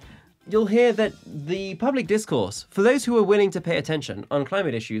basically, you'll hear that the public discourse, for those who were willing to pay attention on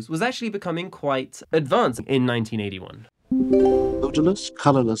climate issues, was actually becoming quite advanced in 1981. Odorless,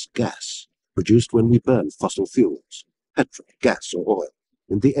 colourless gas produced when we burn fossil fuels, petrol, gas or oil,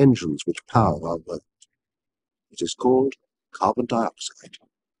 in the engines which power our world. It is called carbon dioxide.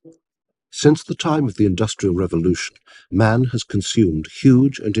 Since the time of the Industrial Revolution, man has consumed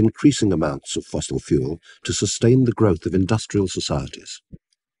huge and increasing amounts of fossil fuel to sustain the growth of industrial societies.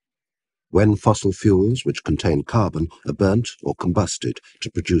 When fossil fuels, which contain carbon, are burnt or combusted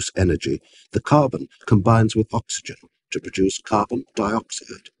to produce energy, the carbon combines with oxygen to produce carbon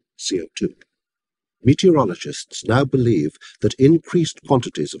dioxide, CO2. Meteorologists now believe that increased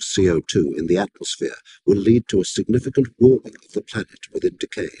quantities of CO2 in the atmosphere will lead to a significant warming of the planet within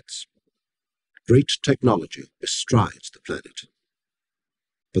decades. Great technology bestrides the planet.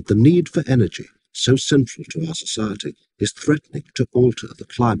 But the need for energy, so central to our society, is threatening to alter the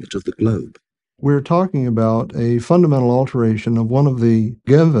climate of the globe. We're talking about a fundamental alteration of one of the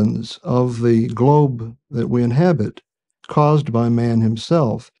givens of the globe that we inhabit, caused by man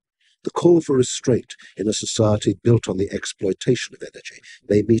himself. The call for restraint in a society built on the exploitation of energy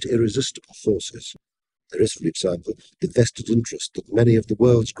may meet irresistible forces. There is, for example, the vested interest that many of the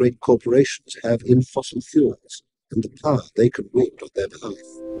world's great corporations have in fossil fuels and the power they can wield on their behalf.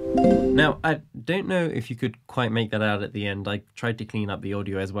 Now, I don't know if you could quite make that out at the end. I tried to clean up the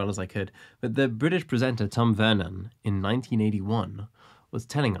audio as well as I could. But the British presenter Tom Vernon in 1981 was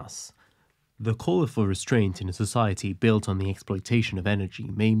telling us, the call for restraint in a society built on the exploitation of energy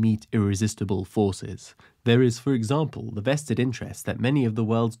may meet irresistible forces. There is, for example, the vested interest that many of the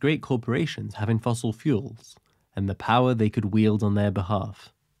world's great corporations have in fossil fuels, and the power they could wield on their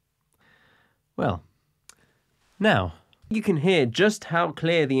behalf. Well, now, you can hear just how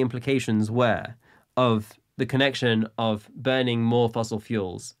clear the implications were of the connection of burning more fossil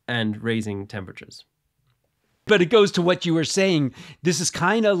fuels and raising temperatures. But it goes to what you were saying. This is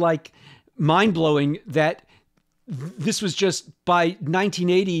kind of like mind-blowing that this was just by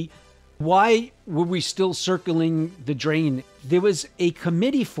 1980. Why were we still circling the drain? There was a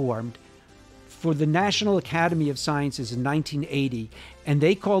committee formed for the National Academy of Sciences in 1980, and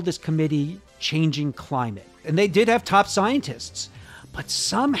they called this committee Changing Climate. And they did have top scientists, but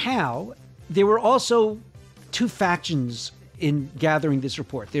somehow there were also two factions in gathering this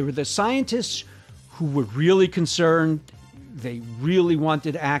report. There were the scientists who were really concerned, they really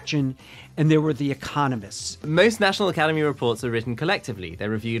wanted action, and there were the economists. Most National Academy reports are written collectively.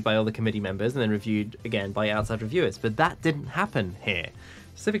 They're reviewed by all the committee members and then reviewed again by outside reviewers. But that didn't happen here.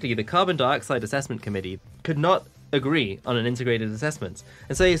 Specifically, the Carbon Dioxide Assessment Committee could not agree on an integrated assessment,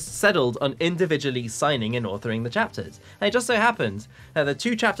 and so they settled on individually signing and authoring the chapters. And it just so happened that the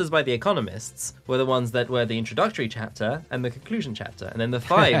two chapters by the economists were the ones that were the introductory chapter and the conclusion chapter, and then the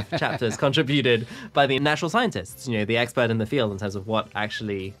 5 chapters contributed by the natural scientists, you know, the expert in the field in terms of what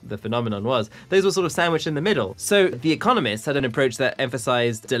actually the phenomenon was. Those were sort of sandwiched in the middle. So the economists had an approach that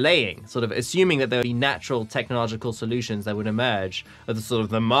emphasized delaying, sort of assuming that there would be natural technological solutions that would emerge, or the sort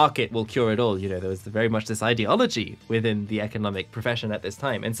of the market will cure it all. You know, there was very much this ideology within the economic profession at this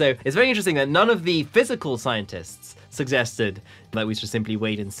time. And so it's very interesting that none of the physical scientists suggested that we should simply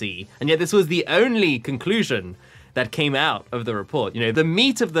wait and see. And yet this was the only conclusion that came out of the report. You know, the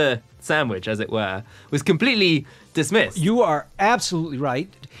meat of the sandwich, as it were, was completely dismissed. You are absolutely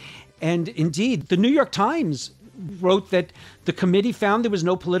right. And indeed, the New York Times wrote that the committee found there was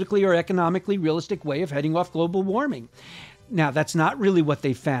no politically or economically realistic way of heading off global warming. Now, that's not really what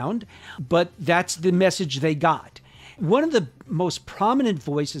they found, but that's the message they got. One of the most prominent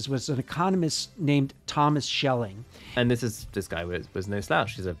voices was an economist named Thomas Schelling. And this guy was no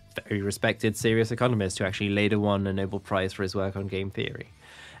slouch. He's a very respected, serious economist who actually later won a Nobel Prize for his work on game theory.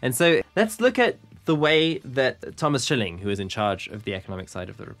 And so let's look at the way that Thomas Schelling, who is in charge of the economic side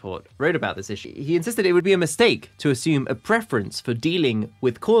of the report, wrote about this issue. He insisted it would be a mistake to assume a preference for dealing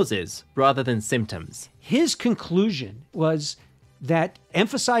with causes rather than symptoms. His conclusion was that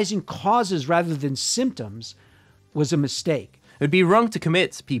emphasizing causes rather than symptoms was a mistake. It would be wrong to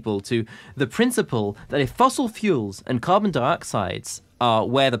commit people to the principle that if fossil fuels and carbon dioxides are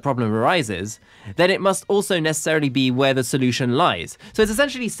where the problem arises, then it must also necessarily be where the solution lies. So it's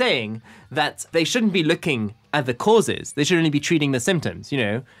essentially saying that they shouldn't be looking at the causes. They should only be treating the symptoms, you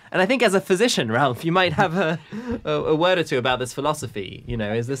know? And I think as a physician, Ralph, you might have a word or two about this philosophy. You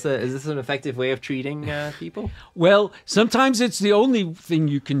know, is this an effective way of treating people? Well, sometimes it's the only thing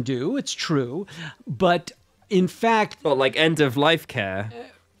you can do. It's true. But in fact... Well, like end-of-life care.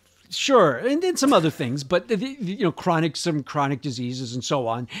 Sure, and some other things, but some chronic diseases and so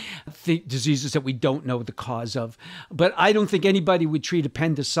on, diseases that we don't know the cause of. But I don't think anybody would treat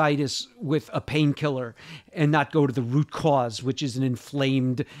appendicitis with a painkiller and not go to the root cause, which is an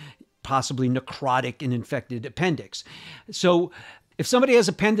inflamed, possibly necrotic and infected appendix. So if somebody has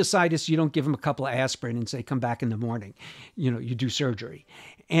appendicitis, you don't give them a couple of aspirin and say, come back in the morning. You know, you do surgery.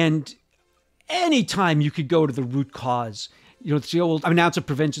 And anytime you could go to the root cause. You know, it's the old, an ounce of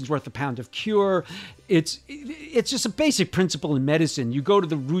prevention is worth a pound of cure. It's just a basic principle in medicine. You go to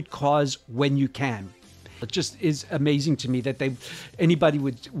the root cause when you can. It just is amazing to me that anybody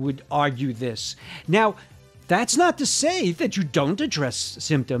would argue this. Now, that's not to say that you don't address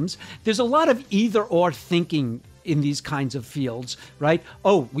symptoms. There's a lot of either or thinking in these kinds of fields, right?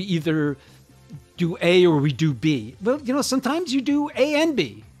 Oh, we either do A or we do B. Well, you know, sometimes you do A and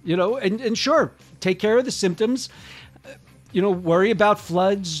B, you know, and sure, take care of the symptoms. You know, worry about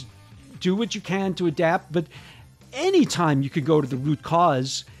floods, do what you can to adapt. But anytime you could go to the root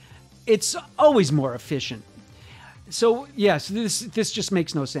cause, it's always more efficient. So, yes, this just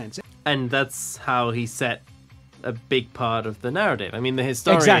makes no sense. And that's how he set a big part of the narrative. I mean, the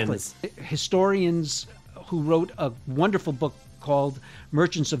historians... Exactly. Historians who wrote a wonderful book called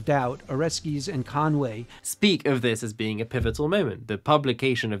Merchants of Doubt, Oreskes and Conway, speak of this as being a pivotal moment. The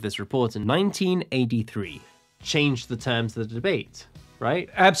publication of this report in 1983. Changed the terms of the debate, right?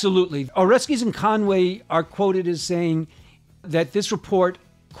 Absolutely. Oreskes and Conway are quoted as saying that this report,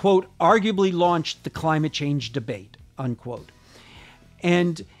 quote, arguably launched the climate change debate, unquote.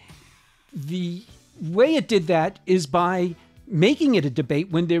 And the way it did that is by making it a debate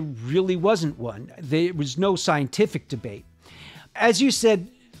when there really wasn't one. There was no scientific debate. As you said,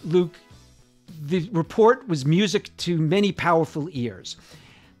 Luke, the report was music to many powerful ears.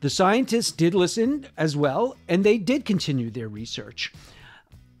 The scientists did listen as well, and they did continue their research.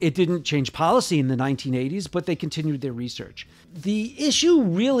 It didn't change policy in the 1980s, but they continued their research. The issue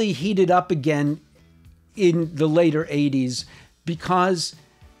really heated up again in the later 80s because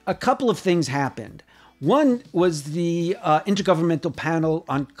a couple of things happened. One was the Intergovernmental Panel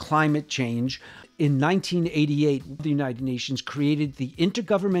on Climate Change. In 1988, the United Nations created the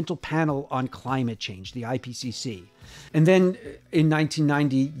Intergovernmental Panel on Climate Change, the IPCC. And then in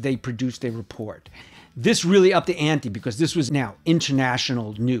 1990, they produced a report. This really upped the ante because this was now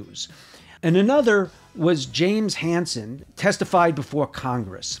international news. And another was James Hansen, testified before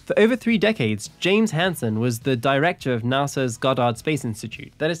Congress. For over 3 decades, James Hansen was the director of NASA's Goddard Space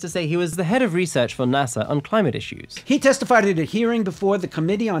Institute. That is to say, he was the head of research for NASA on climate issues. He testified at a hearing before the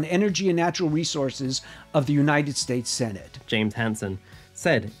Committee on Energy and Natural Resources of the United States Senate. James Hansen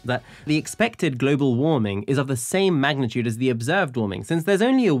said that the expected global warming is of the same magnitude as the observed warming. Since there's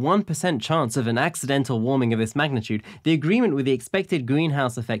only a 1% chance of an accidental warming of this magnitude, the agreement with the expected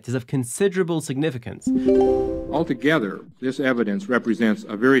greenhouse effect is of considerable significance. Altogether, this evidence represents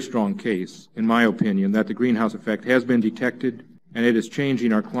a very strong case, in my opinion, that the greenhouse effect has been detected and it is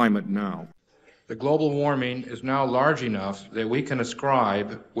changing our climate now. The global warming is now large enough that we can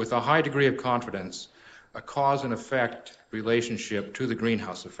ascribe, with a high degree of confidence, a cause and effect relationship to the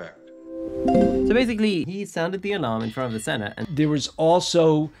greenhouse effect. So basically, he sounded the alarm in front of the Senate. And there was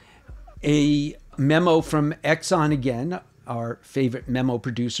also a memo from Exxon again, our favorite memo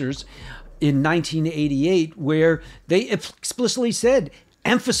producers, in 1988, where they explicitly said,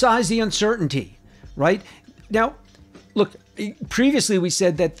 emphasize the uncertainty, right? Now, look, previously we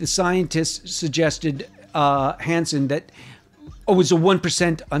said that the scientists suggested, Hansen, that it was a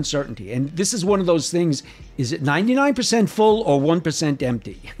 1% uncertainty. And this is one of those things, is it 99% full or 1%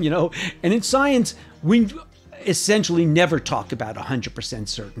 empty? You know, and in science, essentially never talk about 100%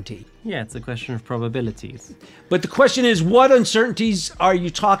 certainty. Yeah, it's a question of probabilities. But the question is, what uncertainties are you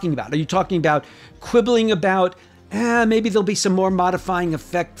talking about? Are you talking about quibbling about, maybe there'll be some more modifying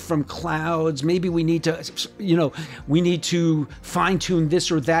effect from clouds. Maybe we need to fine-tune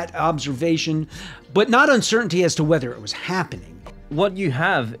this or that observation, but not uncertainty as to whether it was happening. What you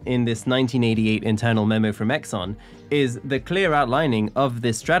have in this 1988 internal memo from Exxon is the clear outlining of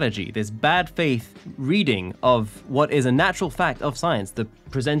this strategy, this bad faith reading of what is a natural fact of science, the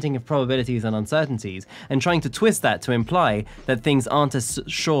presenting of probabilities and uncertainties, and trying to twist that to imply that things aren't as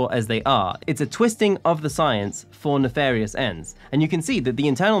sure as they are. It's a twisting of the science for nefarious ends. And you can see that the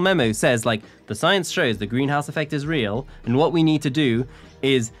internal memo says, like, the science shows the greenhouse effect is real, and what we need to do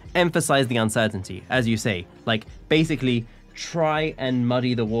is emphasize the uncertainty, as you say, like, basically try and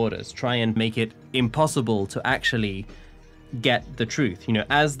muddy the waters, try and make it impossible to actually get the truth. You know,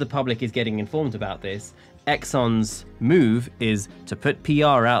 as the public is getting informed about this, Exxon's move is to put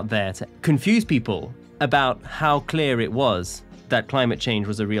PR out there to confuse people about how clear it was that climate change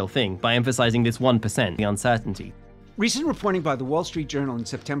was a real thing by emphasizing this 1%, the uncertainty. Recent reporting by the Wall Street Journal in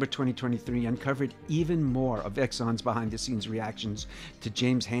September 2023 uncovered even more of Exxon's behind-the-scenes reactions to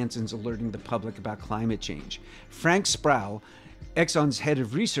James Hansen's alerting the public about climate change. Frank Sproul, Exxon's head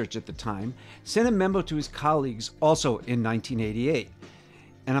of research at the time, sent a memo to his colleagues also in 1988.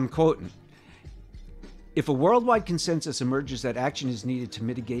 And I'm quoting, "If a worldwide consensus emerges that action is needed to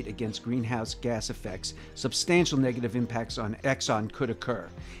mitigate against greenhouse gas effects, substantial negative impacts on Exxon could occur.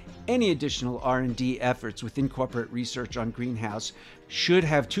 Any additional R&D efforts within corporate research on greenhouse should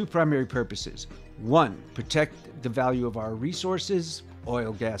have two primary purposes. One, protect the value of our resources,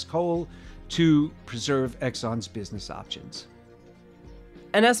 oil, gas, coal. Two, preserve Exxon's business options."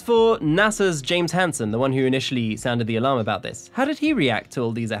 And as for NASA's James Hansen, the one who initially sounded the alarm about this, how did he react to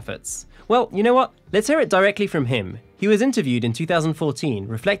all these efforts? Well, you know what? Let's hear it directly from him. He was interviewed in 2014,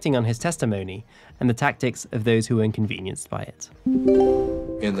 reflecting on his testimony and the tactics of those who were inconvenienced by it.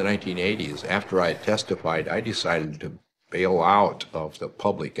 In the 1980s, after I testified, I decided to bail out of the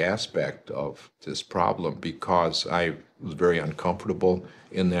public aspect of this problem because I was very uncomfortable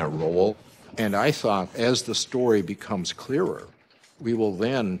in that role. And I thought, as the story becomes clearer, we will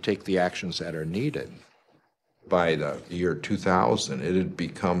then take the actions that are needed. By the year 2000, it had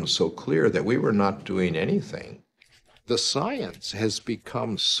become so clear that we were not doing anything. The science has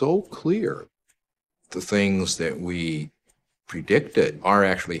become so clear. The things that we predicted are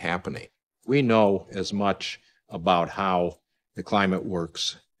actually happening. We know as much about how the climate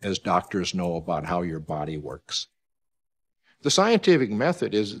works as doctors know about how your body works. The scientific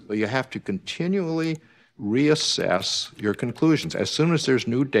method is you have to continually reassess your conclusions. As soon as there's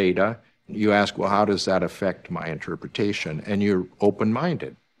new data, you ask, well, how does that affect my interpretation? And you're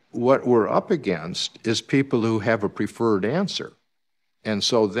open-minded. What we're up against is people who have a preferred answer. And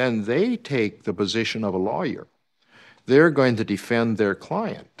so then they take the position of a lawyer. They're going to defend their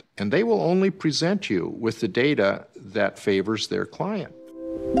client, and they will only present you with the data that favors their client.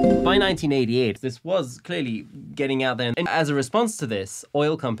 By 1988, this was clearly getting out there. And as a response to this,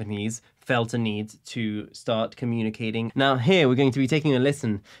 oil companies felt a need to start communicating. Now here, we're going to be taking a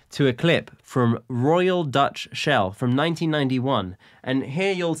listen to a clip from Royal Dutch Shell from 1991. And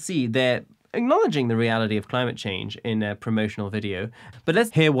here you'll see they're acknowledging the reality of climate change in a promotional video. But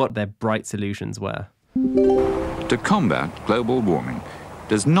let's hear what their bright solutions were. To combat global warming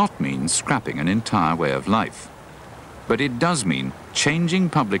does not mean scrapping an entire way of life, but it does mean changing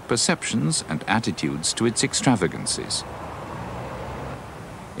public perceptions and attitudes to its extravagancies.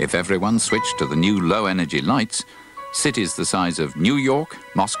 If everyone switched to the new low-energy lights, cities the size of New York,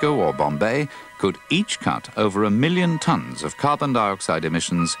 Moscow or Bombay could each cut over 1 million tons of carbon dioxide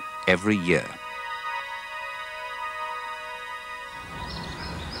emissions every year.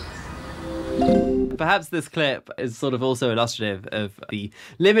 Perhaps this clip is sort of also illustrative of the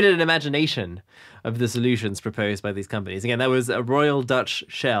limited imagination of the solutions proposed by these companies. Again, that was a Royal Dutch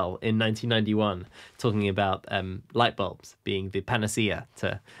Shell in 1991 talking about light bulbs being the panacea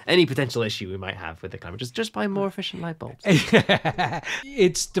to any potential issue we might have with the climate. Just buy more efficient light bulbs.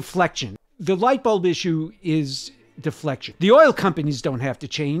 It's deflection. The light bulb issue is deflection. The oil companies don't have to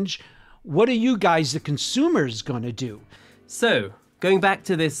change. What are you guys, the consumers, going to do? So, going back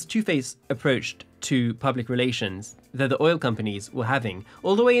to this two-faced approach to public relations that the oil companies were having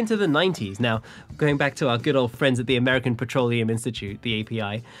all the way into the 90s. Now, going back to our good old friends at the American Petroleum Institute, the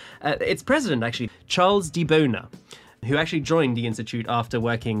API, its president, actually, Charles DeBono, who actually joined the institute after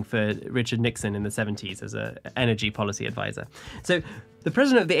working for Richard Nixon in the 70s as an energy policy advisor. So the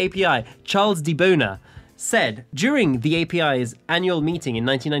president of the API, Charles DeBono, said during the API's annual meeting in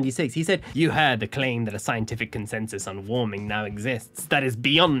 1996, he said, "You heard the claim that a scientific consensus on warming now exists. That is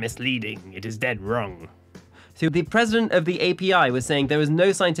beyond misleading. It is dead wrong." So the president of the API was saying there was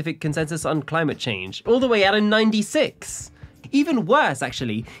no scientific consensus on climate change, all the way out in 96. Even worse,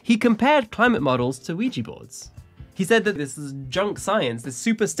 actually, he compared climate models to Ouija boards. He said that this is junk science, this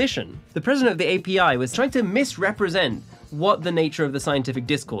superstition. The president of the API was trying to misrepresent what the nature of the scientific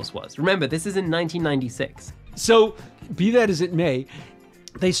discourse was. Remember, this is in 1996. So, be that as it may,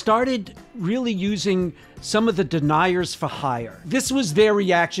 they started really using some of the deniers for hire. This was their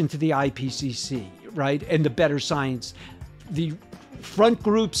reaction to the IPCC, right? And the better science. The front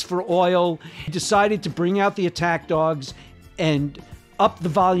groups for oil decided to bring out the attack dogs and up the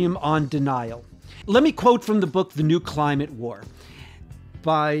volume on denial. Let me quote from the book, The New Climate War,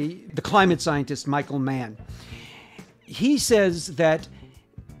 by the climate scientist Michael Mann. He says that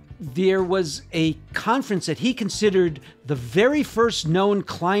there was a conference that he considered the very first known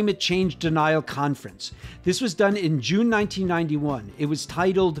climate change denial conference. This was done in June 1991. It was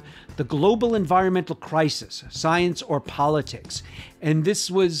titled The Global Environmental Crisis, Science or Politics. And this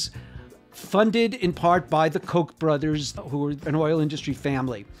was funded in part by the Koch brothers, who were an oil industry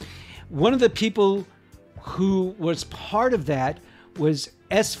family. One of the people who was part of that was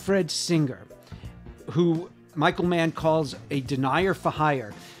S. Fred Singer, who Michael Mann calls a denier for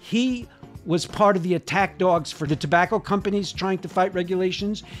hire. He was part of the attack dogs for the tobacco companies trying to fight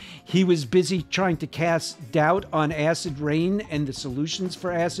regulations. He was busy trying to cast doubt on acid rain and the solutions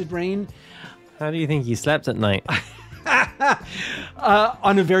for acid rain. How do you think he slept at night?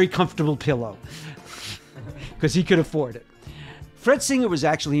 On a very comfortable pillow, because he could afford it. Fred Singer was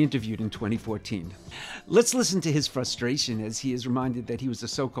actually interviewed in 2014. Let's listen to his frustration as he is reminded that he was a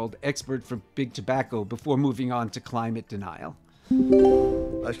so-called expert for big tobacco before moving on to climate denial.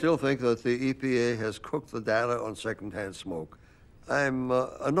 I still think that the EPA has cooked the data on secondhand smoke. I'm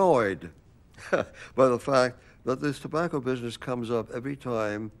annoyed by the fact that this tobacco business comes up every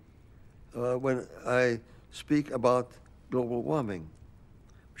time when I speak about global warming,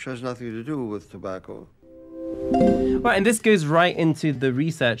 which has nothing to do with tobacco. Right, and this goes right into the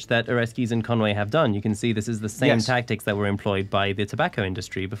research that Oreskes and Conway have done. You can see this is the same tactics that were employed by the tobacco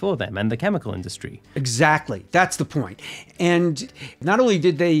industry before them and the chemical industry. Exactly. That's the point. And not only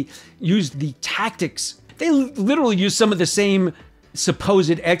did they use the tactics, they literally used some of the same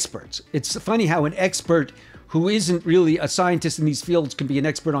supposed experts. It's funny how an expert who isn't really a scientist in these fields can be an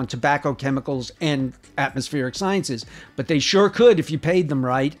expert on tobacco, chemicals, and atmospheric sciences, but they sure could if you paid them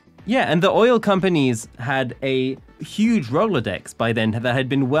right. Yeah, and the oil companies had a huge Rolodex by then that had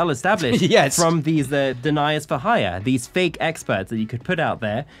been well established from these deniers for hire, these fake experts that you could put out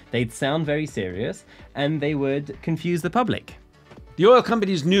there. They'd sound very serious, and they would confuse the public. The oil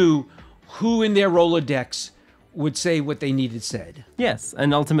companies knew who in their Rolodex would say what they needed said. Yes,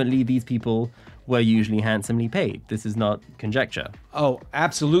 and ultimately these people were usually handsomely paid. This is not conjecture. Oh,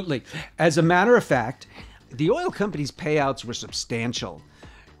 absolutely. As a matter of fact, the oil companies' payouts were substantial.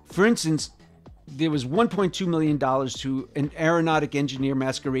 For instance, there was $1.2 million to an aeronautic engineer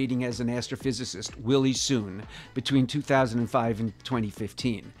masquerading as an astrophysicist, Willie Soon, between 2005 and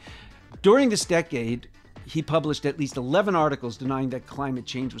 2015. During this decade, he published at least 11 articles denying that climate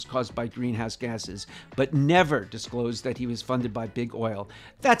change was caused by greenhouse gases, but never disclosed that he was funded by big oil.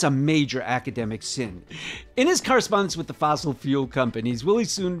 That's a major academic sin. In his correspondence with the fossil fuel companies, Willie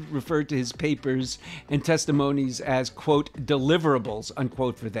Soon referred to his papers and testimonies as, quote, deliverables,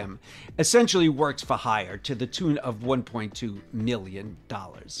 unquote, for them. Essentially works for hire to the tune of $1.2 million.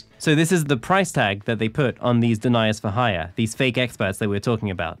 So this is the price tag that they put on these deniers for hire, these fake experts that we're talking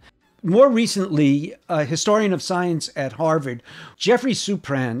about. More recently, a historian of science at Harvard, Jeffrey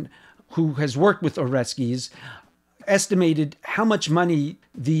Supran, who has worked with Oreskes, estimated how much money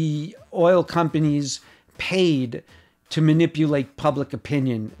the oil companies paid to manipulate public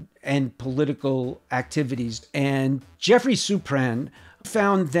opinion and political activities. And Jeffrey Supran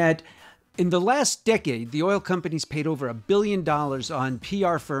found that in the last decade, the oil companies paid over $1 billion on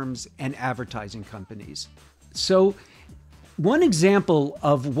PR firms and advertising companies. So one example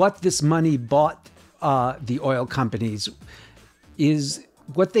of what this money bought the oil companies is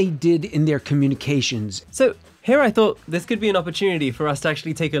what they did in their communications. So here I thought this could be an opportunity for us to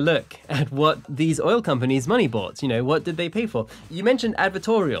actually take a look at what these oil companies' money bought. You know, what did they pay for? You mentioned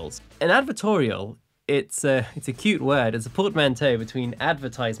advertorials. An advertorial, it's a cute word. It's a portmanteau between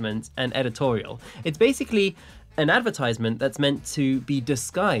advertisement and editorial. It's basically an advertisement that's meant to be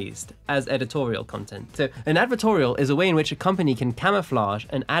disguised as editorial content. So an advertorial is a way in which a company can camouflage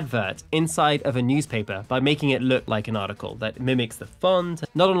an advert inside of a newspaper by making it look like an article that mimics the font,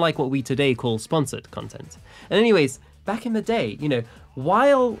 not unlike what we today call sponsored content. And anyways, back in the day,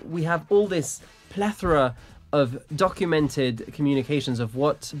 while we have all this plethora of documented communications of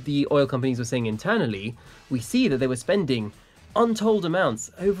what the oil companies were saying internally, we see that they were spending untold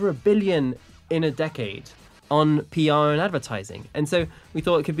amounts, over $1 billion in a decade, on PR and advertising. And so we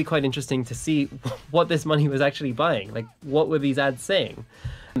thought it could be quite interesting to see what this money was actually buying. Like, what were these ads saying?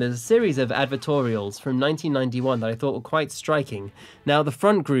 And there's a series of advertorials from 1991 that I thought were quite striking. Now, the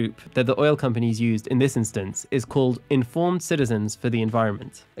front group that the oil companies used in this instance is called Informed Citizens for the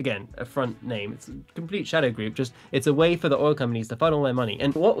Environment. Again, a front name. It's a complete shadow group. Just, it's a way for the oil companies to funnel their money.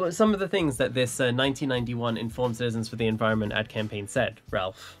 And what were some of the things that this 1991 Informed Citizens for the Environment ad campaign said,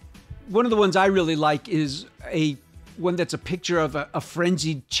 Ralph? One of the ones I really like is one that's a picture of a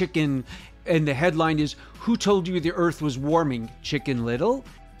frenzied chicken, and the headline is, "Who told you the earth was warming, Chicken Little?"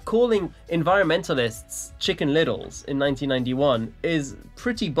 Calling environmentalists Chicken Littles in 1991 is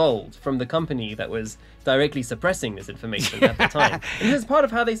pretty bold from the company that was directly suppressing this information at the time. And this is part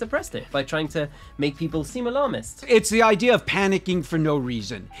of how they suppressed it, by trying to make people seem alarmist. It's the idea of panicking for no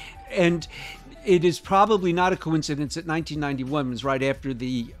reason. And it is probably not a coincidence that 1991 was right after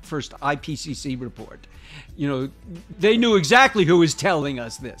the first IPCC report. They knew exactly who was telling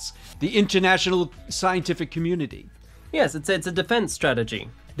us this. The international scientific community. Yes, it's a defense strategy.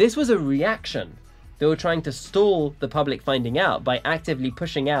 This was a reaction. They were trying to stall the public finding out by actively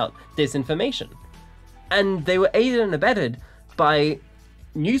pushing out disinformation. And they were aided and abetted by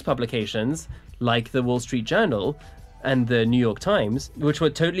news publications like the Wall Street Journal and the New York Times, which were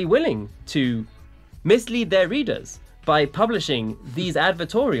totally willing to mislead their readers by publishing these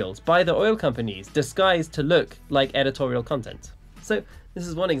advertorials by the oil companies disguised to look like editorial content. So this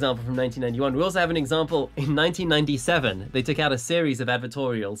is one example from 1991. We also have an example in 1997. They took out a series of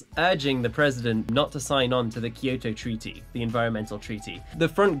advertorials urging the president not to sign on to the Kyoto Treaty, the environmental treaty. The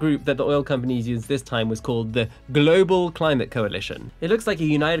front group that the oil companies used this time was called the Global Climate Coalition. It looks like a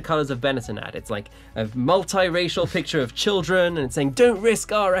United Colors of Benetton ad. It's like a multiracial picture of children, and it's saying, "Don't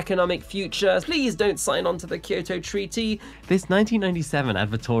risk our economic future. Please don't sign on to the Kyoto Treaty." This 1997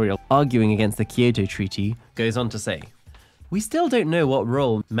 advertorial arguing against the Kyoto Treaty goes on to say, "We still don't know what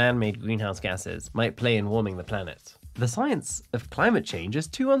role man-made greenhouse gases might play in warming the planet. The science of climate change is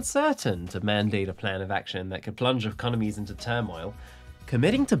too uncertain to mandate a plan of action that could plunge economies into turmoil.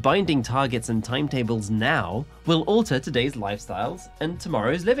 Committing to binding targets and timetables now will alter today's lifestyles and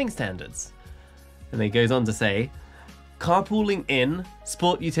tomorrow's living standards." And it goes on to say, "Carpooling in,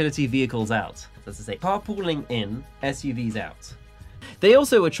 sport utility vehicles out." That's to say, carpooling in, SUVs out. They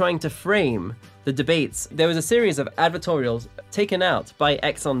also were trying to frame the debates. There was a series of advertorials taken out by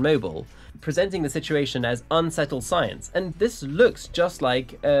ExxonMobil presenting the situation as unsettled science. And this looks just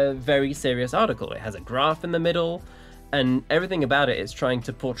like a very serious article. It has a graph in the middle, and everything about it is trying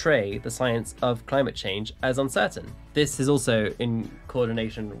to portray the science of climate change as uncertain. This is also in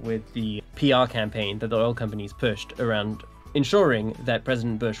coordination with the PR campaign that the oil companies pushed around ensuring that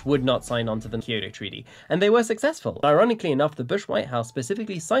President Bush would not sign on to the Kyoto Treaty. And they were successful. Ironically enough, the Bush White House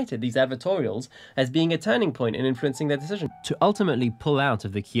specifically cited these advertorials as being a turning point in influencing their decision to ultimately pull out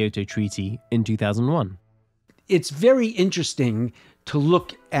of the Kyoto Treaty in 2001. It's very interesting to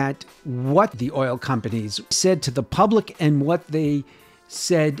look at what the oil companies said to the public and what they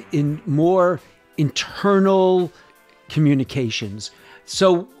said in more internal communications.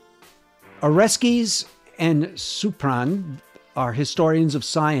 So Oreskes and Supran, our historians of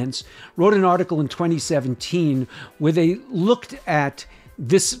science, wrote an article in 2017 where they looked at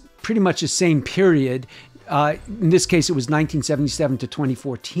this pretty much the same period. In this case, it was 1977 to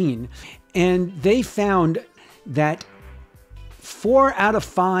 2014. And they found that 4 out of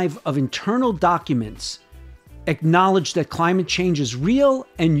 5 of internal documents acknowledge that climate change is real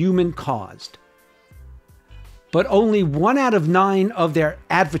and human-caused. But only 1 out of 9 of their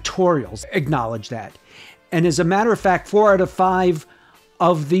advertorials acknowledge that. And as a matter of fact, 4 out of 5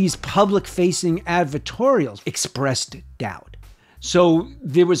 of these public-facing advertorials expressed doubt. So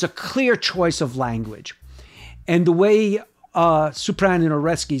there was a clear choice of language. And the way Supran and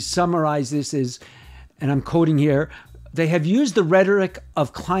Oreskes summarize this is, and I'm quoting here, They have used the rhetoric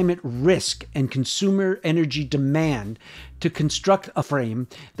of climate risk and consumer energy demand to construct a frame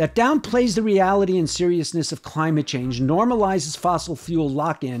that downplays the reality and seriousness of climate change, normalizes fossil fuel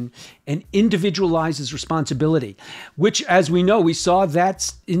lock-in, and individualizes responsibility, which, as we know, we saw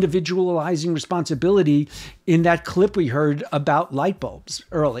that individualizing responsibility in that clip we heard about light bulbs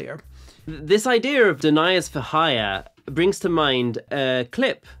earlier. This idea of deniers for hire brings to mind a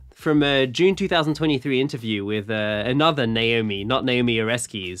clip from a June 2023 interview with another Naomi, not Naomi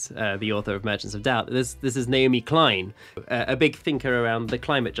Oreskes, the author of Merchants of Doubt. This is Naomi Klein, a big thinker around the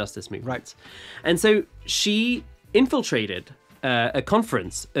climate justice movement. Right. And so she infiltrated a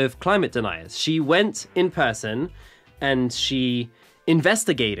conference of climate deniers. She went in person and she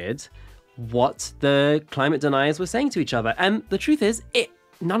investigated what the climate deniers were saying to each other. And the truth is,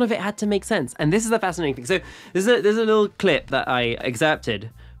 none of it had to make sense. And this is the fascinating thing. So there's a little clip that I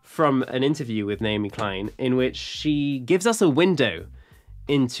excerpted from an interview with Naomi Klein in which she gives us a window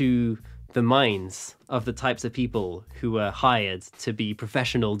into the minds of the types of people who were hired to be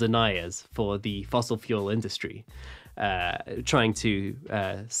professional deniers for the fossil fuel industry, trying to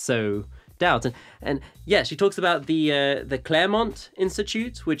sow doubt. And yeah, she talks about the Claremont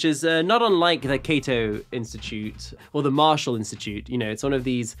Institute, which is not unlike the Cato Institute or the Marshall Institute. You know, it's one of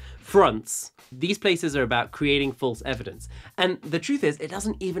these fronts. These places are about creating false evidence. And the truth is, it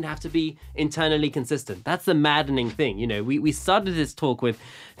doesn't even have to be internally consistent. That's the maddening thing. You know, we started this talk with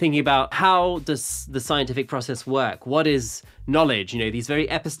thinking about how does the scientific process work? What is knowledge? You know, these very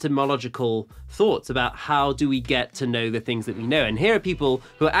epistemological thoughts about how do we get to know the things that we know. And here are people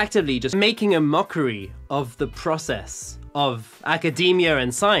who are actively just making a mockery of the process of academia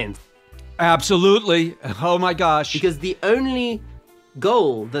and science. Absolutely. Oh my gosh. Because the only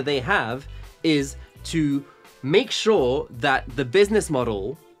goal that they have is to make sure that the business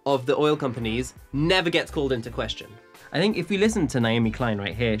model of the oil companies never gets called into question. I think if we listen to Naomi Klein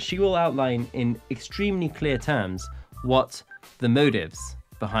right here, she will outline in extremely clear terms what the motives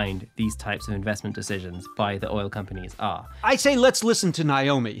behind these types of investment decisions by the oil companies are. I say let's listen to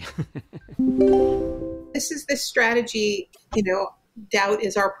Naomi. This is this strategy, you know, doubt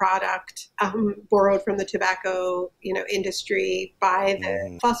is our product, borrowed from the tobacco, industry by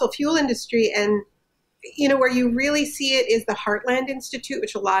the fossil fuel industry. And, where you really see it is the Heartland Institute,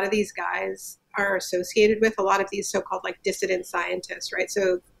 which a lot of these guys are associated with, a lot of these so-called like dissident scientists, right?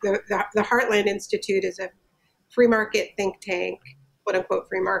 So the Heartland Institute is a free market think tank, quote unquote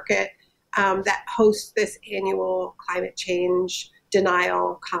free market, that hosts this annual climate change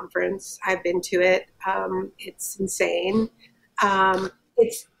denial conference. I've been to it. It's insane.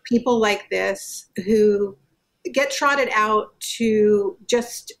 It's people like this who get trotted out to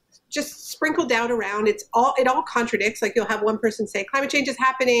just sprinkle doubt around. It all contradicts. Like you'll have one person say climate change is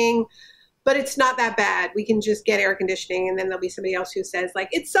happening, but it's not that bad. We can just get air conditioning. And then there'll be somebody else who says like,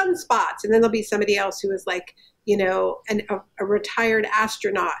 it's sunspots. And then there'll be somebody else who is like, a retired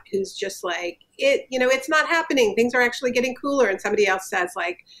astronaut who's just like, it's not happening. Things are actually getting cooler. And somebody else says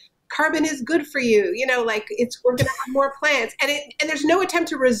like, carbon is good for you, we're going to have more plants. And there's no attempt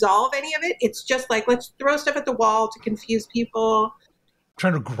to resolve any of it. It's just like, let's throw stuff at the wall to confuse people.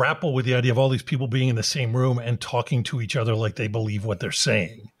 Trying to grapple with the idea of all these people being in the same room and talking to each other like they believe what they're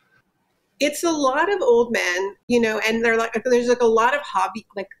saying. It's a lot of old men, and there's like a lot of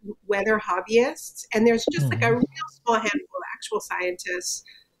weather hobbyists. And there's just like a real small handful of actual scientists,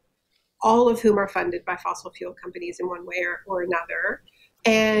 all of whom are funded by fossil fuel companies in one way or another.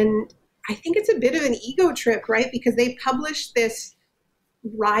 And I think it's a bit of an ego trip, right? Because they published this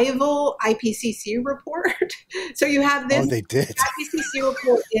rival IPCC report. So you have this. Oh, they did. IPCC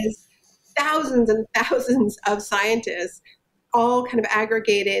report is thousands and thousands of scientists, all kind of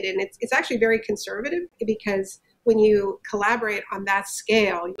aggregated. And it's actually very conservative because when you collaborate on that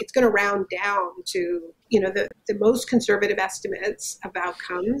scale, it's going to round down to, the most conservative estimates of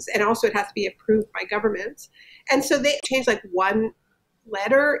outcomes. And also it has to be approved by governments. And so they changed like one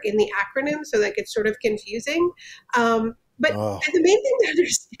letter in the acronym so that it's sort of confusing. But the main thing to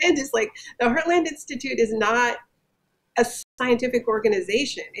understand is like the Heartland Institute is not a scientific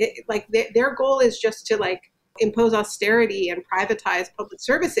organization. Their goal is just to like impose austerity and privatize public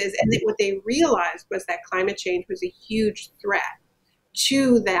services. And what they realized was that climate change was a huge threat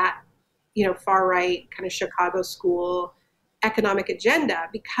to that, far right kind of Chicago school economic agenda,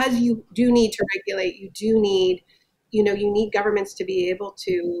 because you do need to regulate, you do need you need governments to be able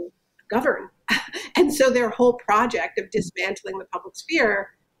to govern. And so their whole project of dismantling the public sphere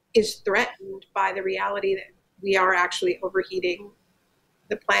is threatened by the reality that we are actually overheating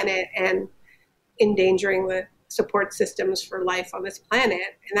the planet and endangering the support systems for life on this planet.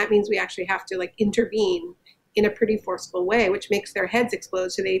 And that means we actually have to like intervene in a pretty forceful way, which makes their heads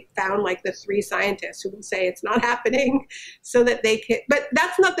explode. So they found like the 3 scientists who will say it's not happening so that they can, but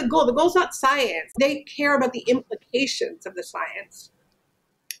that's not the goal. The goal is not science. They care about the implications of the science,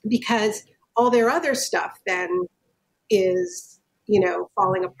 because all their other stuff then is,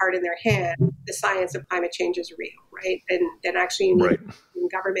 falling apart in their hand. The science of climate change is real, right? And then actually you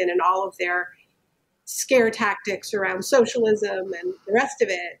need government and all of their scare tactics around socialism and the rest of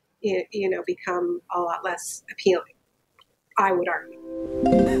it, become a lot less appealing, I would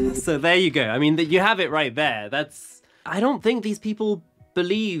argue. So there you go. I mean, you have it right there. I don't think these people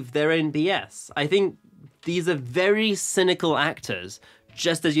believe their own BS. I think these are very cynical actors,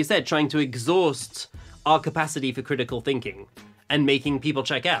 just as you said, trying to exhaust our capacity for critical thinking and making people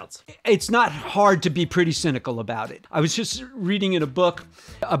check out. It's not hard to be pretty cynical about it. I was just reading in a book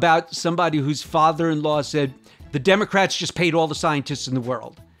about somebody whose father-in-law said, the Democrats just paid all the scientists in the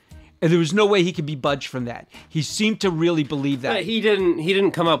world. And there was no way he could be budged from that. He seemed to really believe that. But he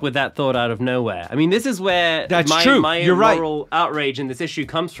didn't come up with that thought out of nowhere. I mean, this is where my You're moral outrage in this issue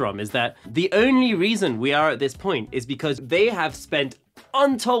comes from, is that the only reason we are at this point is because they have spent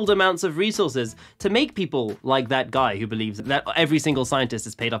untold amounts of resources to make people like that guy who believes that every single scientist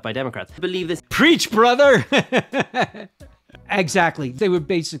is paid off by Democrats believe this. Preach, brother! Exactly. They were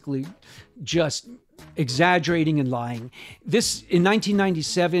basically just exaggerating and lying. This, in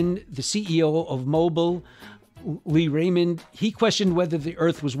 1997, the CEO of Mobil, Lee Raymond, he questioned whether the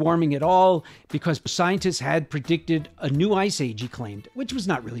Earth was warming at all because scientists had predicted a new ice age, he claimed, which was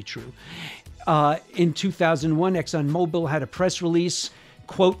not really true. In 2001, ExxonMobil had a press release,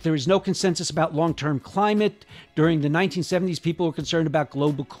 quote, there is no consensus about long-term climate. During the 1970s, people were concerned about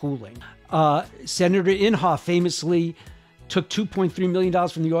global cooling. Senator Inhofe famously took $2.3 million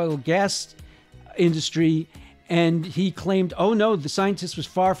from the oil and gas industry, and he claimed, oh no, the scientist was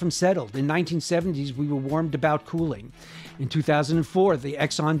far from settled. In 1970s, we were warned about cooling. In 2004, the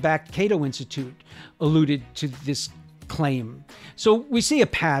Exxon-backed Cato Institute alluded to this claim. So we see a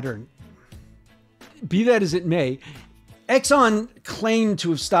pattern. Be that as it may, Exxon claimed to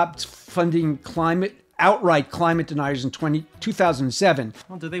have stopped funding outright climate deniers in 2007.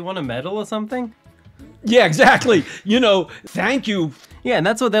 Well, do they want a medal or something? Yeah, exactly. Thank you. Yeah, and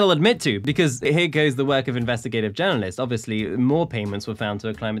that's what they'll admit to, because here goes the work of investigative journalists. Obviously, more payments were found to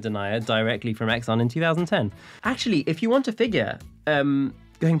a climate denier directly from Exxon in 2010. Actually, if you want to figure,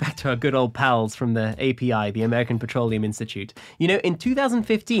 going back to our good old pals from the API, the American Petroleum Institute, in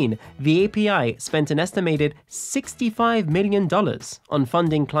 2015, the API spent an estimated $65 million on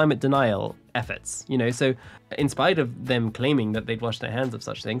funding climate denial efforts, so in spite of them claiming that they'd wash their hands of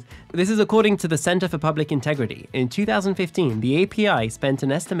such things. This is according to the Center for Public Integrity. In 2015, the API spent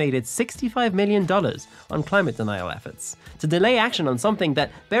an estimated $65 million on climate denial efforts to delay action on something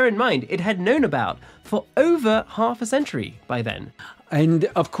that, bear in mind, it had known about for over half a century by then. And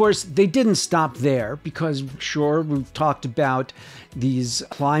of course, they didn't stop there because, sure, we've talked about these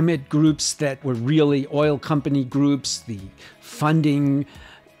climate groups that were really oil company groups, the funding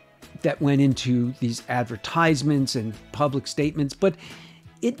that went into these advertisements and public statements, but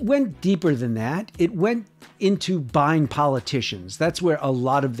it went deeper than that. It went into buying politicians. That's where a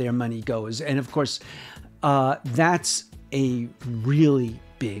lot of their money goes. And of course, that's a really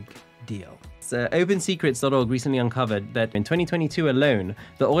big deal. OpenSecrets.org recently uncovered that in 2022 alone,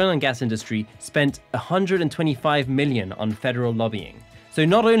 the oil and gas industry spent $125 million on federal lobbying. So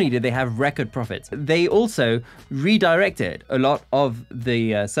not only did they have record profits, they also redirected a lot of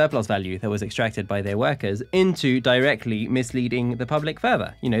the surplus value that was extracted by their workers into directly misleading the public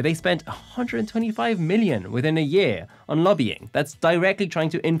further. They spent $125 million within a year on lobbying. That's directly trying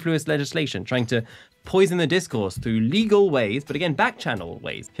to influence legislation, trying to poison the discourse through legal ways, but again, back channel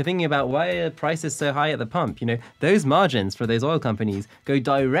ways. If you're thinking about why are prices so high at the pump, those margins for those oil companies go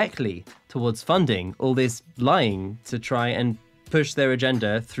directly towards funding all this lying to try and push their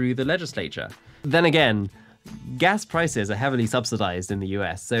agenda through the legislature. Then again, gas prices are heavily subsidized in the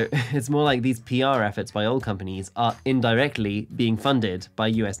US, so it's more like these PR efforts by oil companies are indirectly being funded by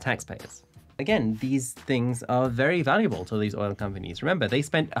US taxpayers. Again, these things are very valuable to these oil companies. Remember, they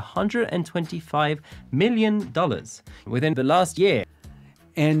spent $125 million within the last year.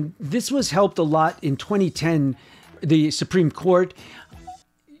 And this was helped a lot in 2010. The Supreme Court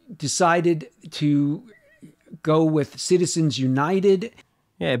decided to go with Citizens United.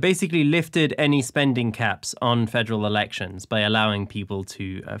 Yeah, it basically lifted any spending caps on federal elections by allowing people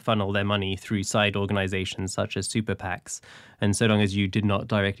to funnel their money through side organizations such as super PACs. And so long as you did not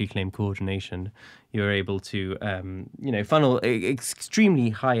directly claim coordination, you were able to, funnel extremely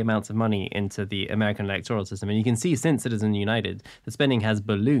high amounts of money into the American electoral system. And you can see since Citizens United, the spending has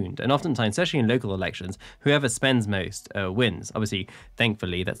ballooned. And oftentimes, especially in local elections, whoever spends most wins. Obviously,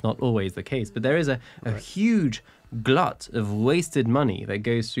 thankfully, that's not always the case. But there is a huge glut of wasted money that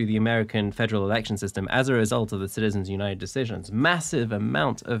goes through the American federal election system as a result of the Citizens United decisions. Massive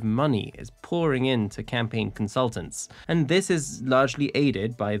amount of money is pouring into campaign consultants. And this is largely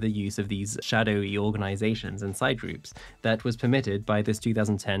aided by the use of these shadowy organizations and side groups that was permitted by this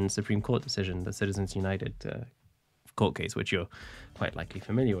 2010 Supreme Court decision, the Citizens United court case, which you're quite likely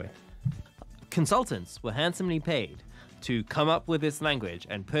familiar with. Consultants were handsomely paid to come up with this language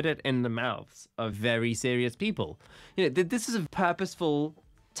and put it in the mouths of very serious people. This is a purposeful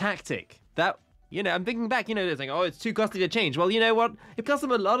tactic that, I'm thinking back, they're saying, oh, it's too costly to change. Well, you know what? It costs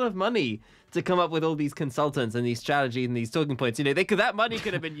them a lot of money to come up with all these consultants and these strategies and these talking points. That money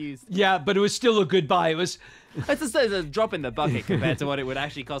could have been used. Yeah, but it was still a good buy. It's a drop in the bucket compared to what it would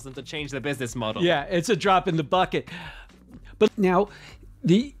actually cost them to change the business model. Yeah, it's a drop in the bucket. But now,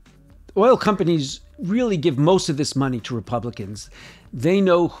 the oil companies really give most of this money to Republicans. They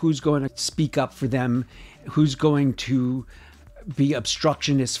know who's going to speak up for them, who's going to be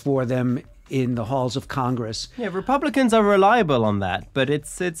obstructionists for them in the halls of Congress. Yeah, Republicans are reliable on that, but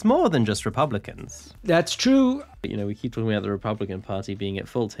it's more than just Republicans. That's true. We keep talking about the Republican Party being at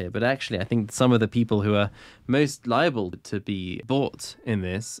fault here, but actually I think some of the people who are most liable to be bought in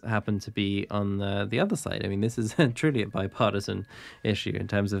this happen to be on the other side. I mean, this is truly a bipartisan issue in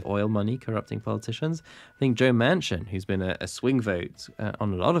terms of oil money corrupting politicians. I think Joe Manchin, who's been a swing vote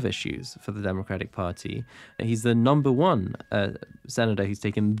on a lot of issues for the Democratic Party, he's the number one senator who's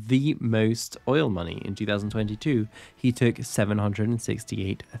taken the most oil money in 2022. He took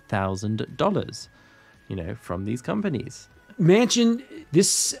 $768,000. From these companies. Manchin,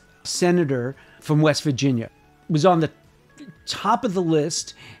 this senator from West Virginia, was on the top of the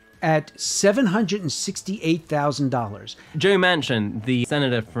list at $768,000. Joe Manchin, the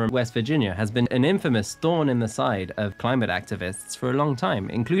senator from West Virginia, has been an infamous thorn in the side of climate activists for a long time,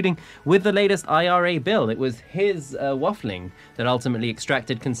 including with the latest IRA bill. It was his waffling that ultimately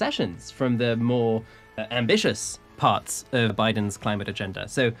extracted concessions from the more ambitious parts of Biden's climate agenda.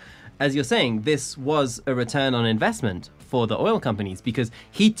 So, as you're saying, this was a return on investment for the oil companies because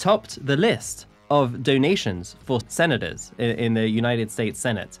he topped the list of donations for senators in the United States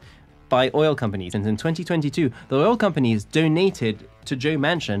Senate by oil companies. And in 2022, the oil companies donated to Joe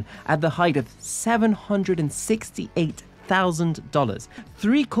Manchin at the height of $768,000.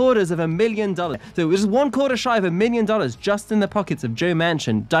 $750,000. So it was $1/4 shy of $1 million just in the pockets of Joe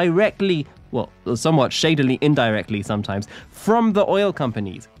Manchin directly, well, somewhat shadily indirectly sometimes, from the oil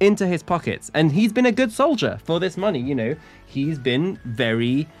companies into his pockets. And he's been a good soldier for this money. He's been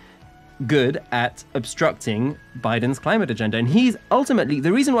very good at obstructing Biden's climate agenda. And he's ultimately,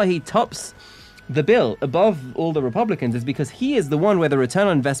 the reason why he tops the bill above all the Republicans is because he is the one where the return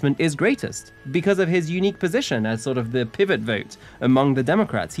on investment is greatest because of his unique position as sort of the pivot vote among the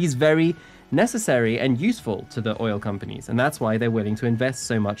Democrats. He's very necessary and useful to the oil companies, and that's why they're willing to invest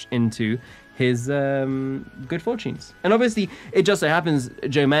so much into his good fortunes. And obviously, it just so happens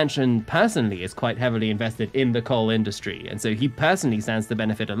Joe Manchin personally is quite heavily invested in the coal industry, and so he personally stands to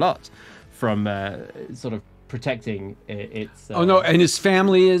benefit a lot from sort of protecting its... oh, no, and his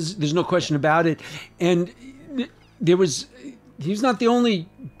family is, there's no question about it. And he's not the only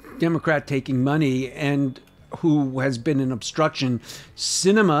Democrat taking money and who has been an obstruction.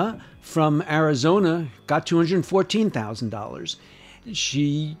 Sinema from Arizona got $214,000.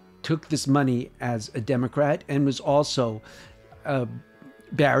 She took this money as a Democrat and was also a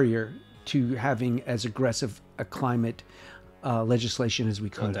barrier to having as aggressive a climate legislation as we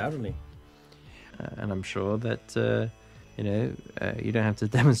could. Undoubtedly. And I'm sure that, you don't have to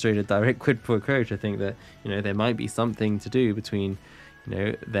demonstrate a direct quid pro quo to think that, there might be something to do between,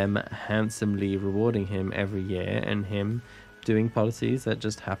 them handsomely rewarding him every year and him doing policies that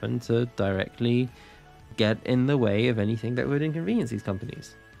just happen to directly get in the way of anything that would inconvenience these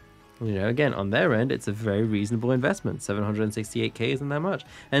companies. Again, on their end, it's a very reasonable investment. $768K isn't that much.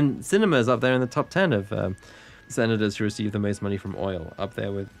 And Sinema's up there in the top 10 of senators who receive the most money from oil, up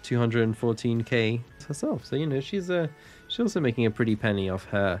there with $214K herself. So, she's also making a pretty penny off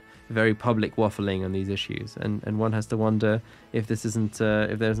her very public waffling on these issues. And one has to wonder if this isn't,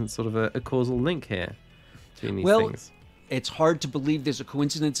 if there isn't sort of a causal link here between these things. It's hard to believe there's a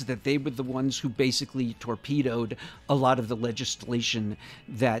coincidence that they were the ones who basically torpedoed a lot of the legislation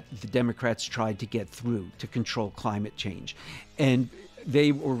that the Democrats tried to get through to control climate change. And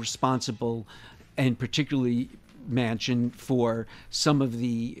they were responsible, and particularly Manchin, for some of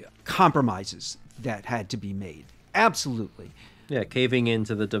the compromises that had to be made. Absolutely. Yeah, caving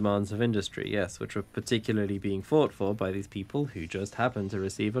into the demands of industry, yes, which were particularly being fought for by these people who just happen to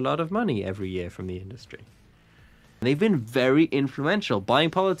receive a lot of money every year from the industry. They've been very influential, buying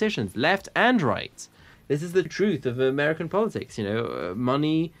politicians, left and right. This is the truth of American politics,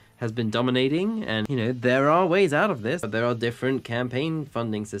 money has been dominating, and, there are ways out of this. There are different campaign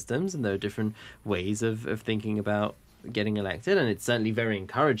funding systems, and there are different ways of thinking about getting elected, and it's certainly very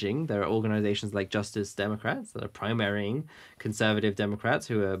encouraging. There are organizations like Justice Democrats that are primarying conservative Democrats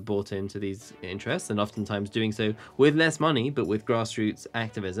who are bought into these interests, and oftentimes doing so with less money, but with grassroots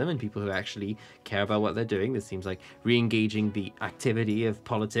activism and people who actually care about what they're doing. This seems like re-engaging the activity of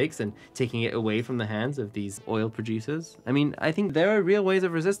politics and taking it away from the hands of these oil producers. I mean, I think there are real ways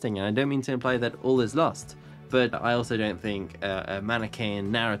of resisting, and I don't mean to imply that all is lost. But I also don't think a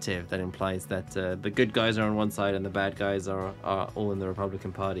Manichaean narrative that implies that the good guys are on one side and the bad guys are all in the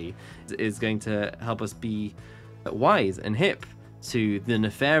Republican Party is going to help us be wise and hip to the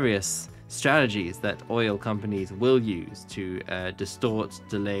nefarious strategies that oil companies will use to distort,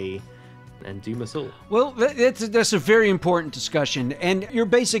 delay, and doom us all. Well, that's a very important discussion, and your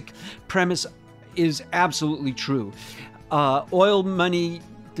basic premise is absolutely true. Oil money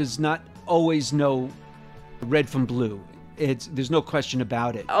does not always know red from blue. There's no question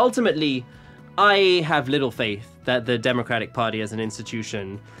about it. Ultimately, I have little faith that the Democratic Party as an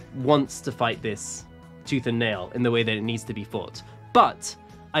institution wants to fight this tooth and nail in the way that it needs to be fought. But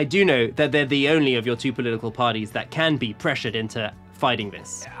I do know that they're the only of your two political parties that can be pressured into fighting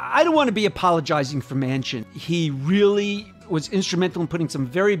this. I don't want to be apologizing for Manchin. He really was instrumental in putting some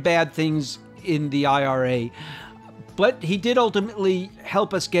very bad things in the IRA. But he did ultimately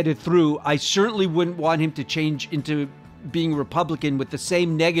help us get it through. I certainly wouldn't want him to change into being Republican with the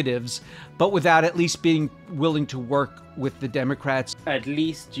same negatives, but without at least being willing to work with the Democrats. At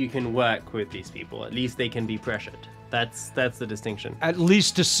least you can work with these people. At least they can be pressured. That's the distinction. At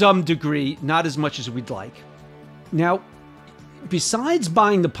least to some degree, not as much as we'd like. Now, besides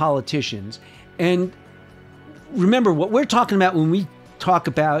buying the politicians, and remember what we're talking about when we talk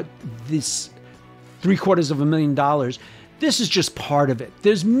about this $750,000, this is just part of it.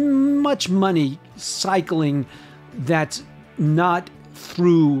 There's much money cycling that's not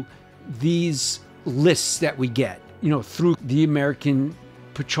through these lists that we get, through the American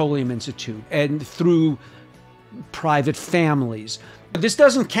Petroleum Institute and through private families. This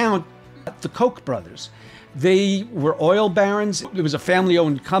doesn't count the Koch brothers. They were oil barons. It was a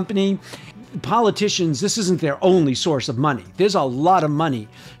family-owned company. Politicians, this isn't their only source of money. There's a lot of money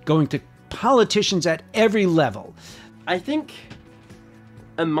going to politicians at every level. I think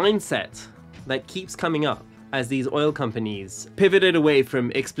a mindset that keeps coming up as these oil companies pivoted away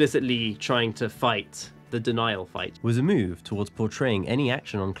from explicitly trying to fight the denial fight was a move towards portraying any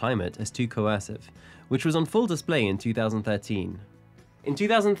action on climate as too coercive, which was on full display in 2013. In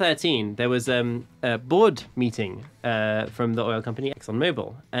 2013, there was a board meeting from the oil company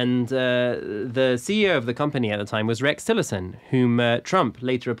ExxonMobil, and the CEO of the company at the time was Rex Tillerson, whom Trump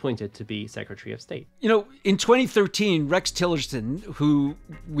later appointed to be Secretary of State. In 2013, Rex Tillerson, who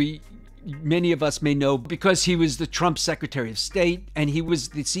many of us may know because he was the Trump Secretary of State, and he was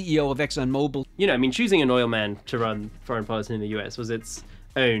the CEO of ExxonMobil. Choosing an oil man to run foreign policy in the US was its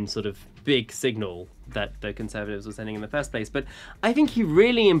own sort of big signal that the conservatives were sending in the first place. But I think he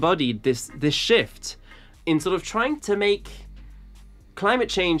really embodied this shift in sort of trying to make climate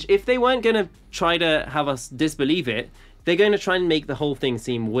change, if they weren't going to try to have us disbelieve it, they're going to try and make the whole thing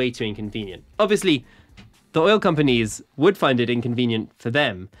seem way too inconvenient. Obviously, the oil companies would find it inconvenient for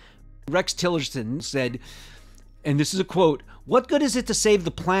them. Rex Tillerson said, and this is a quote, "What good is it to save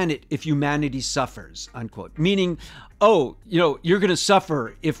the planet if humanity suffers?" unquote. Meaning, you're going to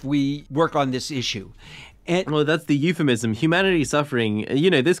suffer if we work on this issue. Well, that's the euphemism. Humanity suffering.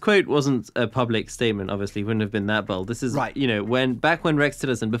 This quote wasn't a public statement, obviously. Wouldn't have been that bold. This is, right. When Rex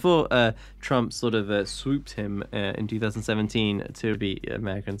Tillerson, before Trump sort of swooped him in 2017 to be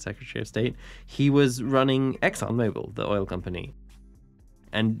American Secretary of State, he was running ExxonMobil, the oil company.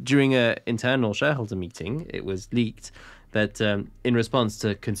 And during an internal shareholder meeting, it was leaked that in response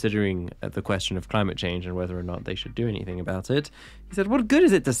to considering the question of climate change and whether or not they should do anything about it, he said, what good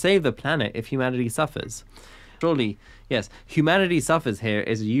is it to save the planet if humanity suffers? Surely, yes, humanity suffers here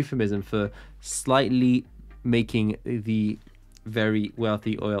is a euphemism for slightly making the very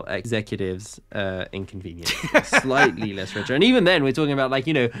wealthy oil executives inconvenient, slightly less richer. And even then, we're talking about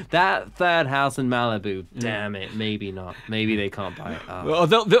that third house in Malibu. Damn it, maybe not. Maybe they can't buy it. Well,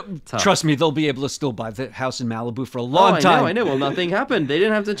 trust me, they'll be able to still buy the house in Malibu for a long time. I know. Well, nothing happened. They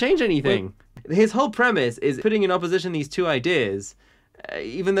didn't have to change anything. His whole premise is putting in opposition these two ideas,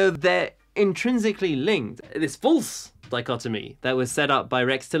 even though they're intrinsically linked. This false dichotomy that was set up by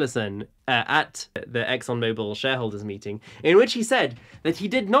Rex Tillerson at the ExxonMobil shareholders meeting, in which he said that he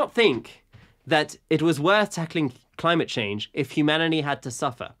did not think that it was worth tackling climate change if humanity had to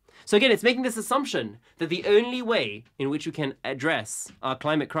suffer. So again, it's making this assumption that the only way in which we can address our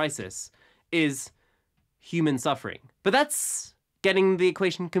climate crisis is human suffering. But that's getting the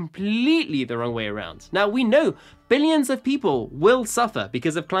equation completely the wrong way around. Now, we know billions of people will suffer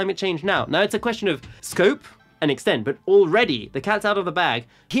because of climate change now. Now, it's a question of scope and extent, but already the cat's out of the bag.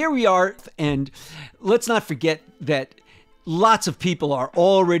 Here we are, and let's not forget that lots of people are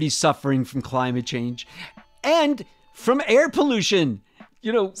already suffering from climate change and from air pollution.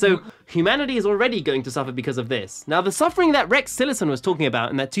 So humanity is already going to suffer because of this. Now, the suffering that Rex Tillerson was talking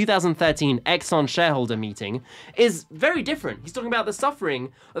about in that 2013 Exxon shareholder meeting is very different. He's talking about the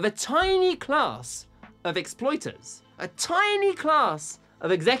suffering of a tiny class of exploiters, a tiny class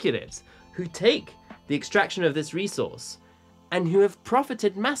of executives who take the extraction of this resource and who have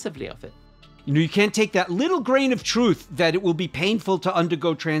profited massively off it. You can't take that little grain of truth that it will be painful to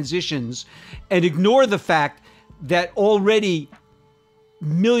undergo transitions and ignore the fact that already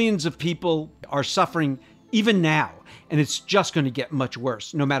millions of people are suffering even now, and it's just going to get much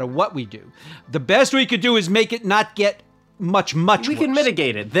worse no matter what we do. The best we could do is make it not get much worse. We can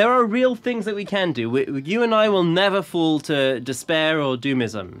mitigate it. There are real things that we can do. You and I will never fall to despair or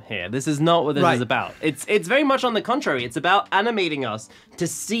doomism here. This is not what this is about. It's very much on the contrary. It's about animating us to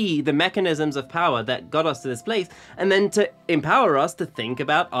see the mechanisms of power that got us to this place, and then to empower us to think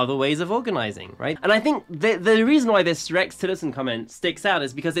about other ways of organizing, right? And I think the reason why this Rex Tillerson comment sticks out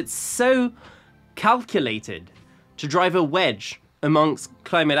is because it's so calculated to drive a wedge amongst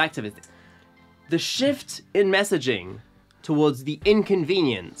climate activists. The shift in messaging towards the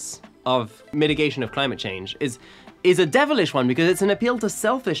inconvenience of mitigation of climate change is a devilish one, because it's an appeal to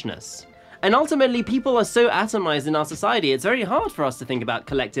selfishness. And ultimately, people are so atomized in our society, it's very hard for us to think about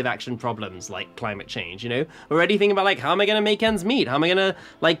collective action problems like climate change, We're already thinking about, how am I going to make ends meet? How am I going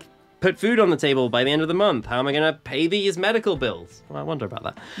to, put food on the table by the end of the month? How am I going to pay these medical bills? Well, I wonder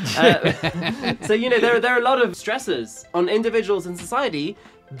about that. So, there are a lot of stresses on individuals in society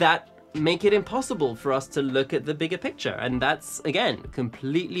that make it impossible for us to look at the bigger picture. And that's, again,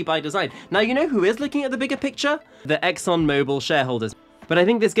 completely by design. Now, who is looking at the bigger picture? The ExxonMobil shareholders. But I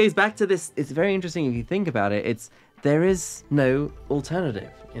think this goes back to this. It's very interesting if you think about it. There is no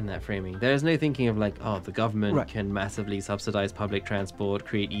alternative in that framing. There is no thinking of the government can massively subsidize public transport,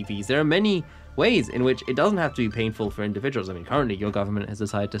 create EVs. There are many ways in which it doesn't have to be painful for individuals. I mean, currently your government has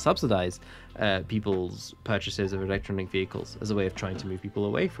decided to subsidize people's purchases of electronic vehicles as a way of trying to move people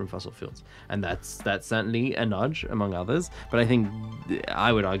away from fossil fuels. And that's certainly a nudge among others. But I think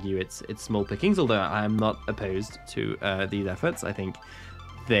I would argue it's small pickings, although I'm not opposed to these efforts. I think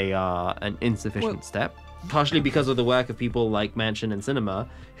they are an insufficient step. Partially because of the work of people like Manchin and Sinema,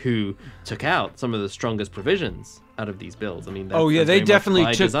 who took out some of the strongest provisions out of these bills. I mean, they definitely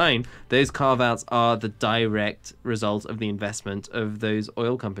took. Design. Those carve-outs are the direct result of the investment of those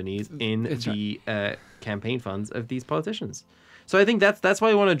oil companies in the campaign funds of these politicians. So I think that's why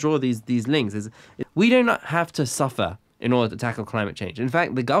I want to draw these links. Is we do not have to suffer in order to tackle climate change. In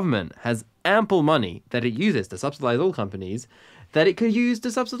fact, the government has ample money that it uses to subsidize oil companies that it could use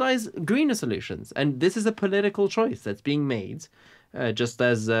to subsidize greener solutions. And this is a political choice that's being made, just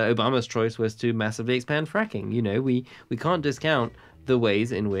as Obama's choice was to massively expand fracking. We can't discount the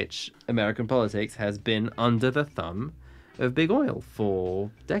ways in which American politics has been under the thumb of big oil for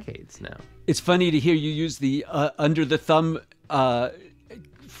decades now. It's funny to hear you use the under the thumb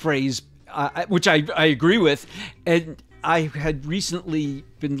phrase, which I agree with. And I had recently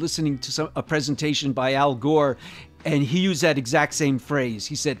been listening to a presentation by Al Gore, and he used that exact same phrase.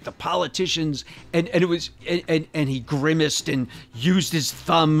 He said the politicians, and it was, and he grimaced and used his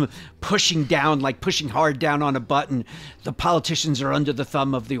thumb, pushing hard down on a button. The politicians are under the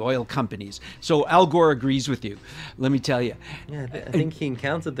thumb of the oil companies. So Al Gore agrees with you. Let me tell you. Yeah, I think he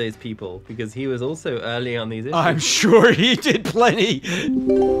encountered those people because he was also early on these issues. I'm sure he did plenty.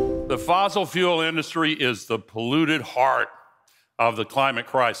 The fossil fuel industry is the polluted heart of the climate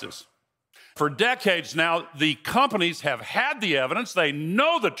crisis. For decades now, the companies have had the evidence, they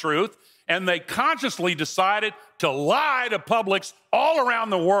know the truth, and they consciously decided to lie to publics all around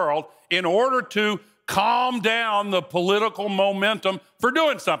the world in order to calm down the political momentum for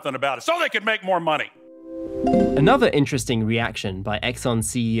doing something about it, so they could make more money. Another interesting reaction by Exxon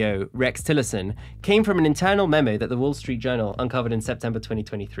CEO Rex Tillerson came from an internal memo that the Wall Street Journal uncovered in September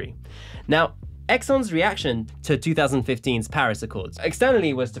 2023. Now, Exxon's reaction to 2015's Paris Accords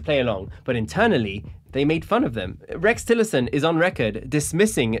externally was to play along, but internally, They made fun of them. Rex Tillerson is on record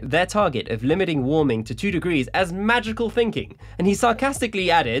dismissing their target of limiting warming to 2 degrees as magical thinking. And he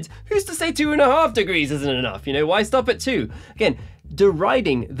sarcastically added, who's to say 2.5 degrees isn't enough? Why stop at 2? Again,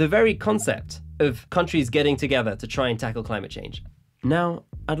 deriding the very concept of countries getting together to try and tackle climate change. Now,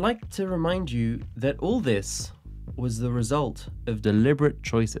 I'd like to remind you that all this was the result of deliberate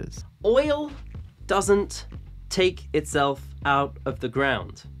choices. Oil doesn't take itself out of the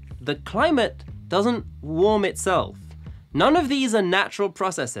ground. The climate doesn't warm itself. None of these are natural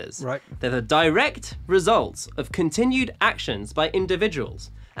processes. Right. They're the direct results of continued actions by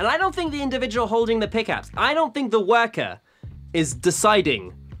individuals. And I don't think the individual holding the pickaxe, I don't think the worker is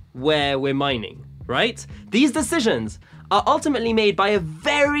deciding where we're mining, right? These decisions are ultimately made by a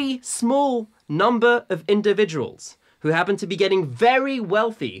very small number of individuals who happen to be getting very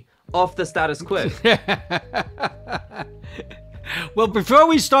wealthy off the status quo. Well, before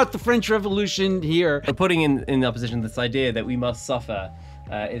we start the French Revolution here... Putting in opposition this idea that we must suffer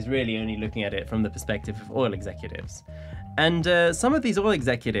is really only looking at it from the perspective of oil executives. And some of these oil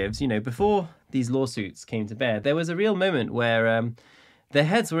executives, before these lawsuits came to bear, there was a real moment where their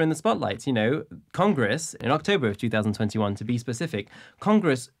heads were in the spotlight. Congress, in October of 2021, to be specific,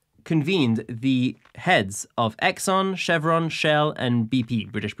 Congress convened the heads of Exxon, Chevron, Shell, and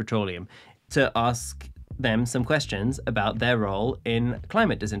BP, British Petroleum, to ask them some questions about their role in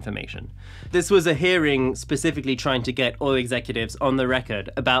climate disinformation. This was a hearing specifically trying to get oil executives on the record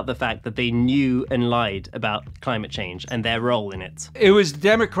about the fact that they knew and lied about climate change and their role in it. It was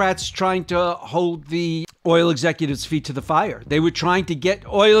Democrats trying to hold the oil executives' feet to the fire. They were trying to get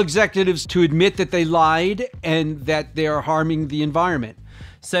oil executives to admit that they lied and that they are harming the environment.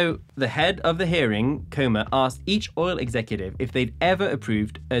 So the head of the hearing, Comer, asked each oil executive if they'd ever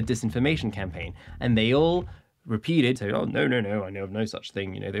approved a disinformation campaign. And they all repeated, so, oh, no, I know of no such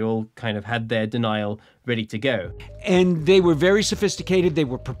thing. They all kind of had their denial ready to go. And they were very sophisticated, they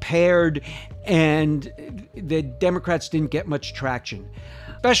were prepared, and the Democrats didn't get much traction.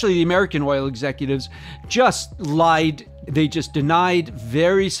 Especially the American oil executives just lied. They just denied,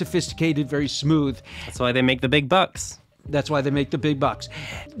 very sophisticated, very smooth. That's why they make the big bucks. That's why they make the big bucks.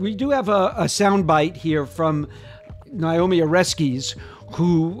 We do have a soundbite here from Naomi Oreskes,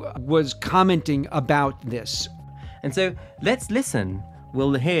 who was commenting about this. And so let's listen.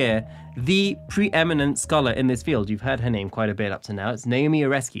 We'll hear the preeminent scholar in this field. You've heard her name quite a bit up to now. It's Naomi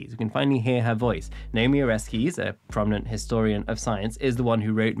Oreskes. We can finally hear her voice. Naomi Oreskes, a prominent historian of science, is the one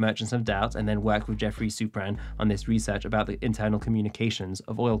who wrote Merchants of Doubt and then worked with Jeffrey Supran on this research about the internal communications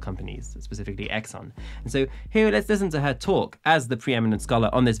of oil companies, specifically Exxon. And so here, let's listen to her talk as the preeminent scholar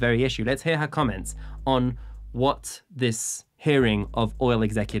on this very issue. Let's hear her comments on what this hearing of oil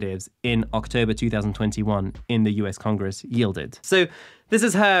executives in October 2021 in the US Congress yielded. So this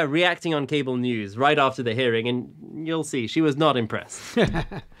is her reacting on cable news right after the hearing, and you'll see she was not impressed. So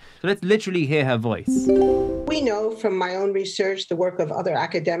let's literally hear her voice. We know from my own research, the work of other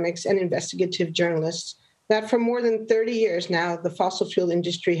academics and investigative journalists, that for more than 30 years now, the fossil fuel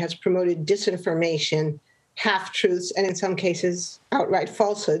industry has promoted disinformation, half-truths, and in some cases, outright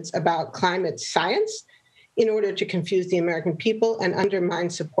falsehoods about climate science in order to confuse the American people and undermine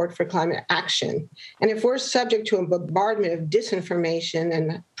support for climate action. And if we're subject to a bombardment of disinformation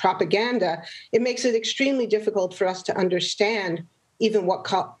and propaganda, it makes it extremely difficult for us to understand even what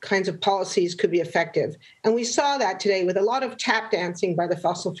kinds of policies could be effective. And we saw that today with a lot of tap dancing by the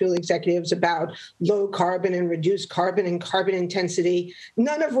fossil fuel executives about low carbon and reduced carbon and carbon intensity,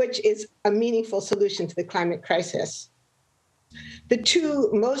 none of which is a meaningful solution to the climate crisis. The two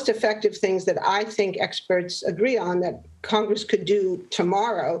most effective things that I think experts agree on that Congress could do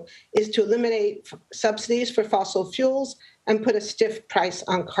tomorrow is to eliminate subsidies for fossil fuels and put a stiff price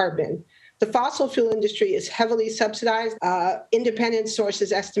on carbon. The fossil fuel industry is heavily subsidized. Independent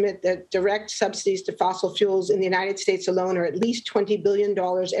sources estimate that direct subsidies to fossil fuels in the United States alone are at least $20 billion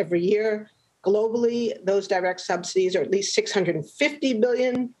every year. Globally, those direct subsidies are at least $650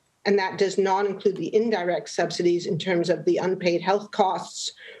 billion. And that does not include the indirect subsidies in terms of the unpaid health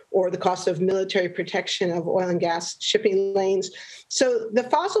costs or the cost of military protection of oil and gas shipping lanes. So the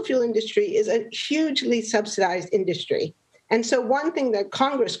fossil fuel industry is a hugely subsidized industry. And so one thing that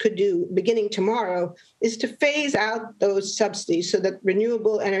Congress could do beginning tomorrow is to phase out those subsidies so that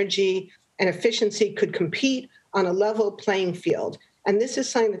renewable energy and efficiency could compete on a level playing field. And this is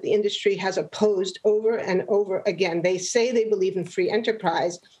something that the industry has opposed over and over again. They say they believe in free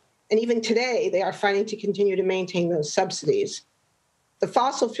enterprise. And even today, they are fighting to continue to maintain those subsidies. The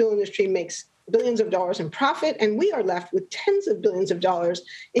fossil fuel industry makes billions of dollars in profit, and we are left with tens of billions of dollars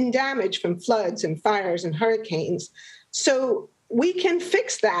in damage from floods and fires and hurricanes. So we can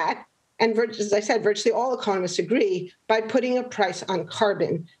fix that and as I said, virtually all economists agree, by putting a price on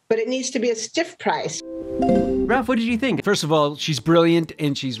carbon. But it needs to be a stiff price. Ralph, what did you think? First of all, she's brilliant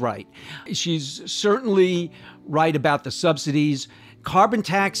and she's right. She's certainly right about the subsidies. Carbon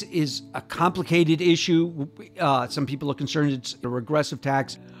tax is a complicated issue. Some people are concerned it's a regressive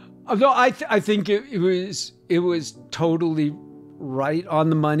tax. Although I think it was totally right on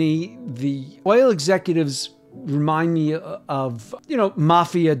the money. The oil executives remind me of,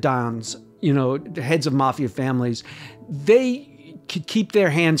 mafia dons, the heads of mafia families. They could keep their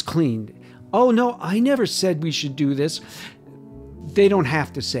hands clean. Oh, no, I never said we should do this. They don't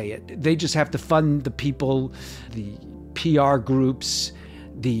have to say it. They just have to fund the people, the PR groups,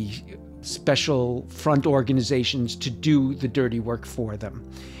 the special front organizations to do the dirty work for them.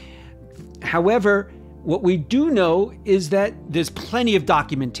 However, what we do know is that there's plenty of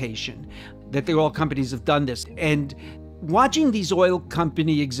documentation that the oil companies have done this. And watching these oil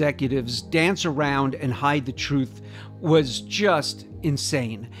company executives dance around and hide the truth was just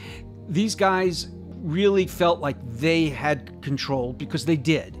insane. These guys really felt like they had control because they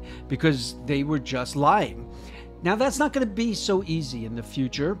did, because they were just lying. Now, that's not going to be so easy in the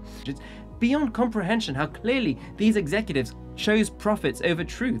future. It's beyond comprehension how clearly these executives chose profits over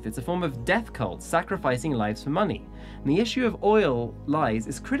truth. It's a form of death cult, sacrificing lives for money. And the issue of oil lies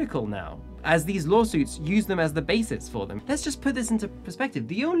is critical now, as these lawsuits use them as the basis for them. Let's just put this into perspective.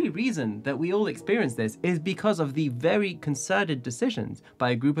 The only reason that we all experience this is because of the very concerted decisions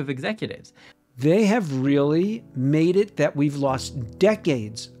by a group of executives. They have really made it that we've lost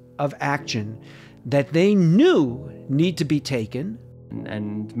decades of action that they knew need to be taken.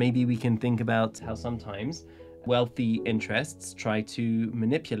 And maybe we can think about how sometimes wealthy interests try to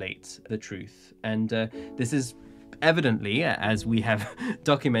manipulate the truth. And this is evidently, as we have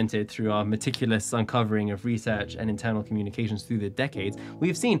documented through our meticulous uncovering of research and internal communications through the decades, we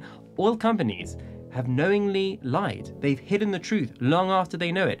have seen oil companies have knowingly lied. They've hidden the truth long after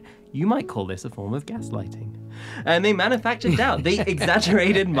they know it. You might call this a form of gaslighting. And they manufactured doubt. They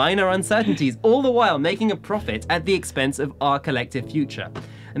exaggerated minor uncertainties, all the while making a profit at the expense of our collective future.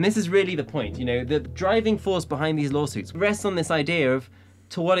 And this is really the point. The driving force behind these lawsuits rests on this idea of,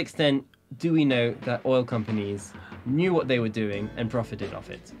 to what extent do we know that oil companies knew what they were doing and profited off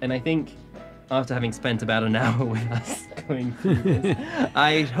it? And I think after having spent about an hour with us going through this,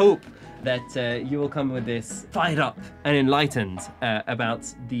 I hope that you will come with this fired up and enlightened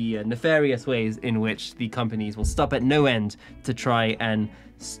about the nefarious ways in which the companies will stop at no end to try and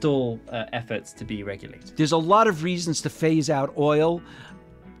stall efforts to be regulated. There's a lot of reasons to phase out oil.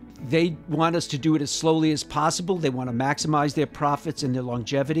 They want us to do it as slowly as possible. They want to maximize their profits and their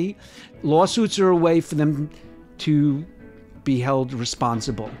longevity. Lawsuits are a way for them to be held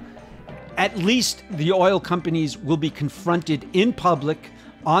responsible. At least the oil companies will be confronted in public,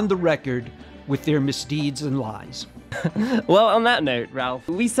 on the record, with their misdeeds and lies. Well, on that note, Ralph,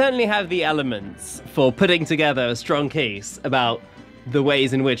 we certainly have the elements for putting together a strong case about the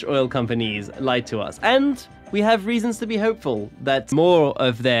ways in which oil companies lied to us. And we have reasons to be hopeful that more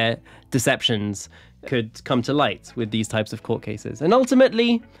of their deceptions could come to light with these types of court cases. And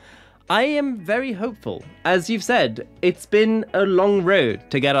ultimately, I am very hopeful. As you've said, it's been a long road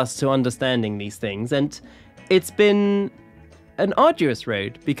to get us to understanding these things. And it's been an arduous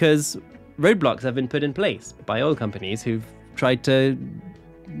road because roadblocks have been put in place by oil companies who've tried to,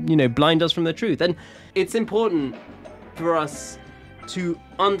 blind us from the truth. And it's important for us to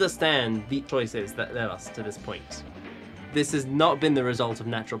understand the choices that led us to this point. This has not been the result of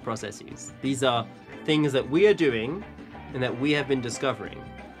natural processes. These are things that we are doing and that we have been discovering.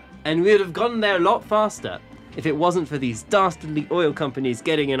 And we would have gotten there a lot faster if it wasn't for these dastardly oil companies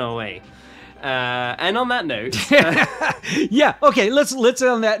getting in our way. And on that note... Yeah, okay, let's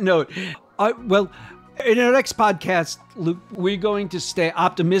on that note. Well, in our next podcast, Luke, we're going to stay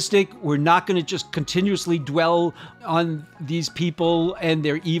optimistic. We're not going to just continuously dwell on these people and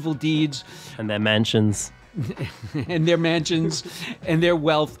their evil deeds. And their mansions. and their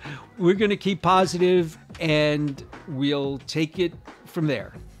wealth. We're going to keep positive, and we'll take it from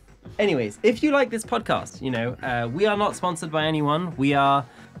there. Anyways, if you like this podcast, we are not sponsored by anyone. We are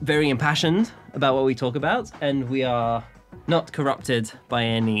very impassioned about what we talk about, and we are not corrupted by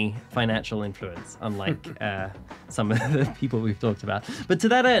any financial influence, unlike some of the people we've talked about. But to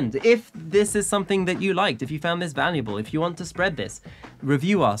that end, if this is something that you liked, if you found this valuable, if you want to spread this,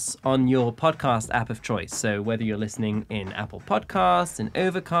 review us on your podcast app of choice. So whether you're listening in Apple Podcasts, in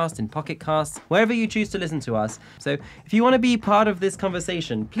Overcast, in Pocket Casts, wherever you choose to listen to us. So if you want to be part of this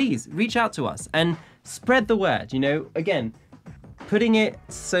conversation, please reach out to us and spread the word. Again, putting it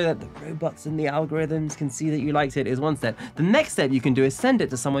so that the robots and the algorithms can see that you liked it is one step. The next step you can do is send it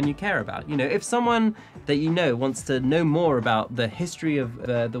to someone you care about. You know, if someone that you know wants to know more about the history of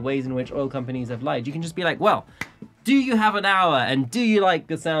the ways in which oil companies have lied, you can just be like, well, do you have an hour, and do you like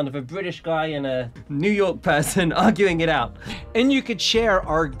the sound of a British guy and a New York person arguing it out? And you could share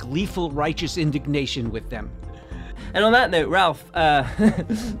our gleeful, righteous indignation with them. And on that note, Ralph,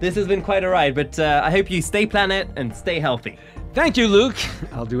 this has been quite a ride, but I hope you stay planet and stay healthy. Thank you, Luke.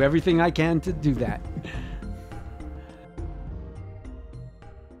 I'll do everything I can to do that.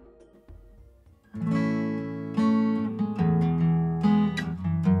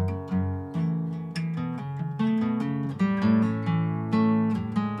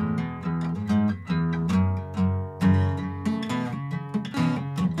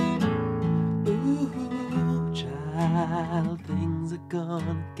 Things are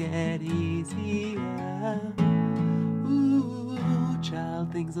gonna get easier. Ooh,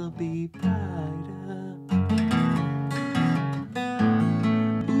 child, things will be brighter.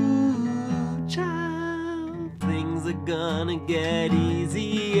 Ooh, child, things are gonna get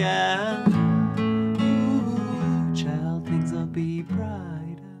easier. Ooh, child, things will be brighter.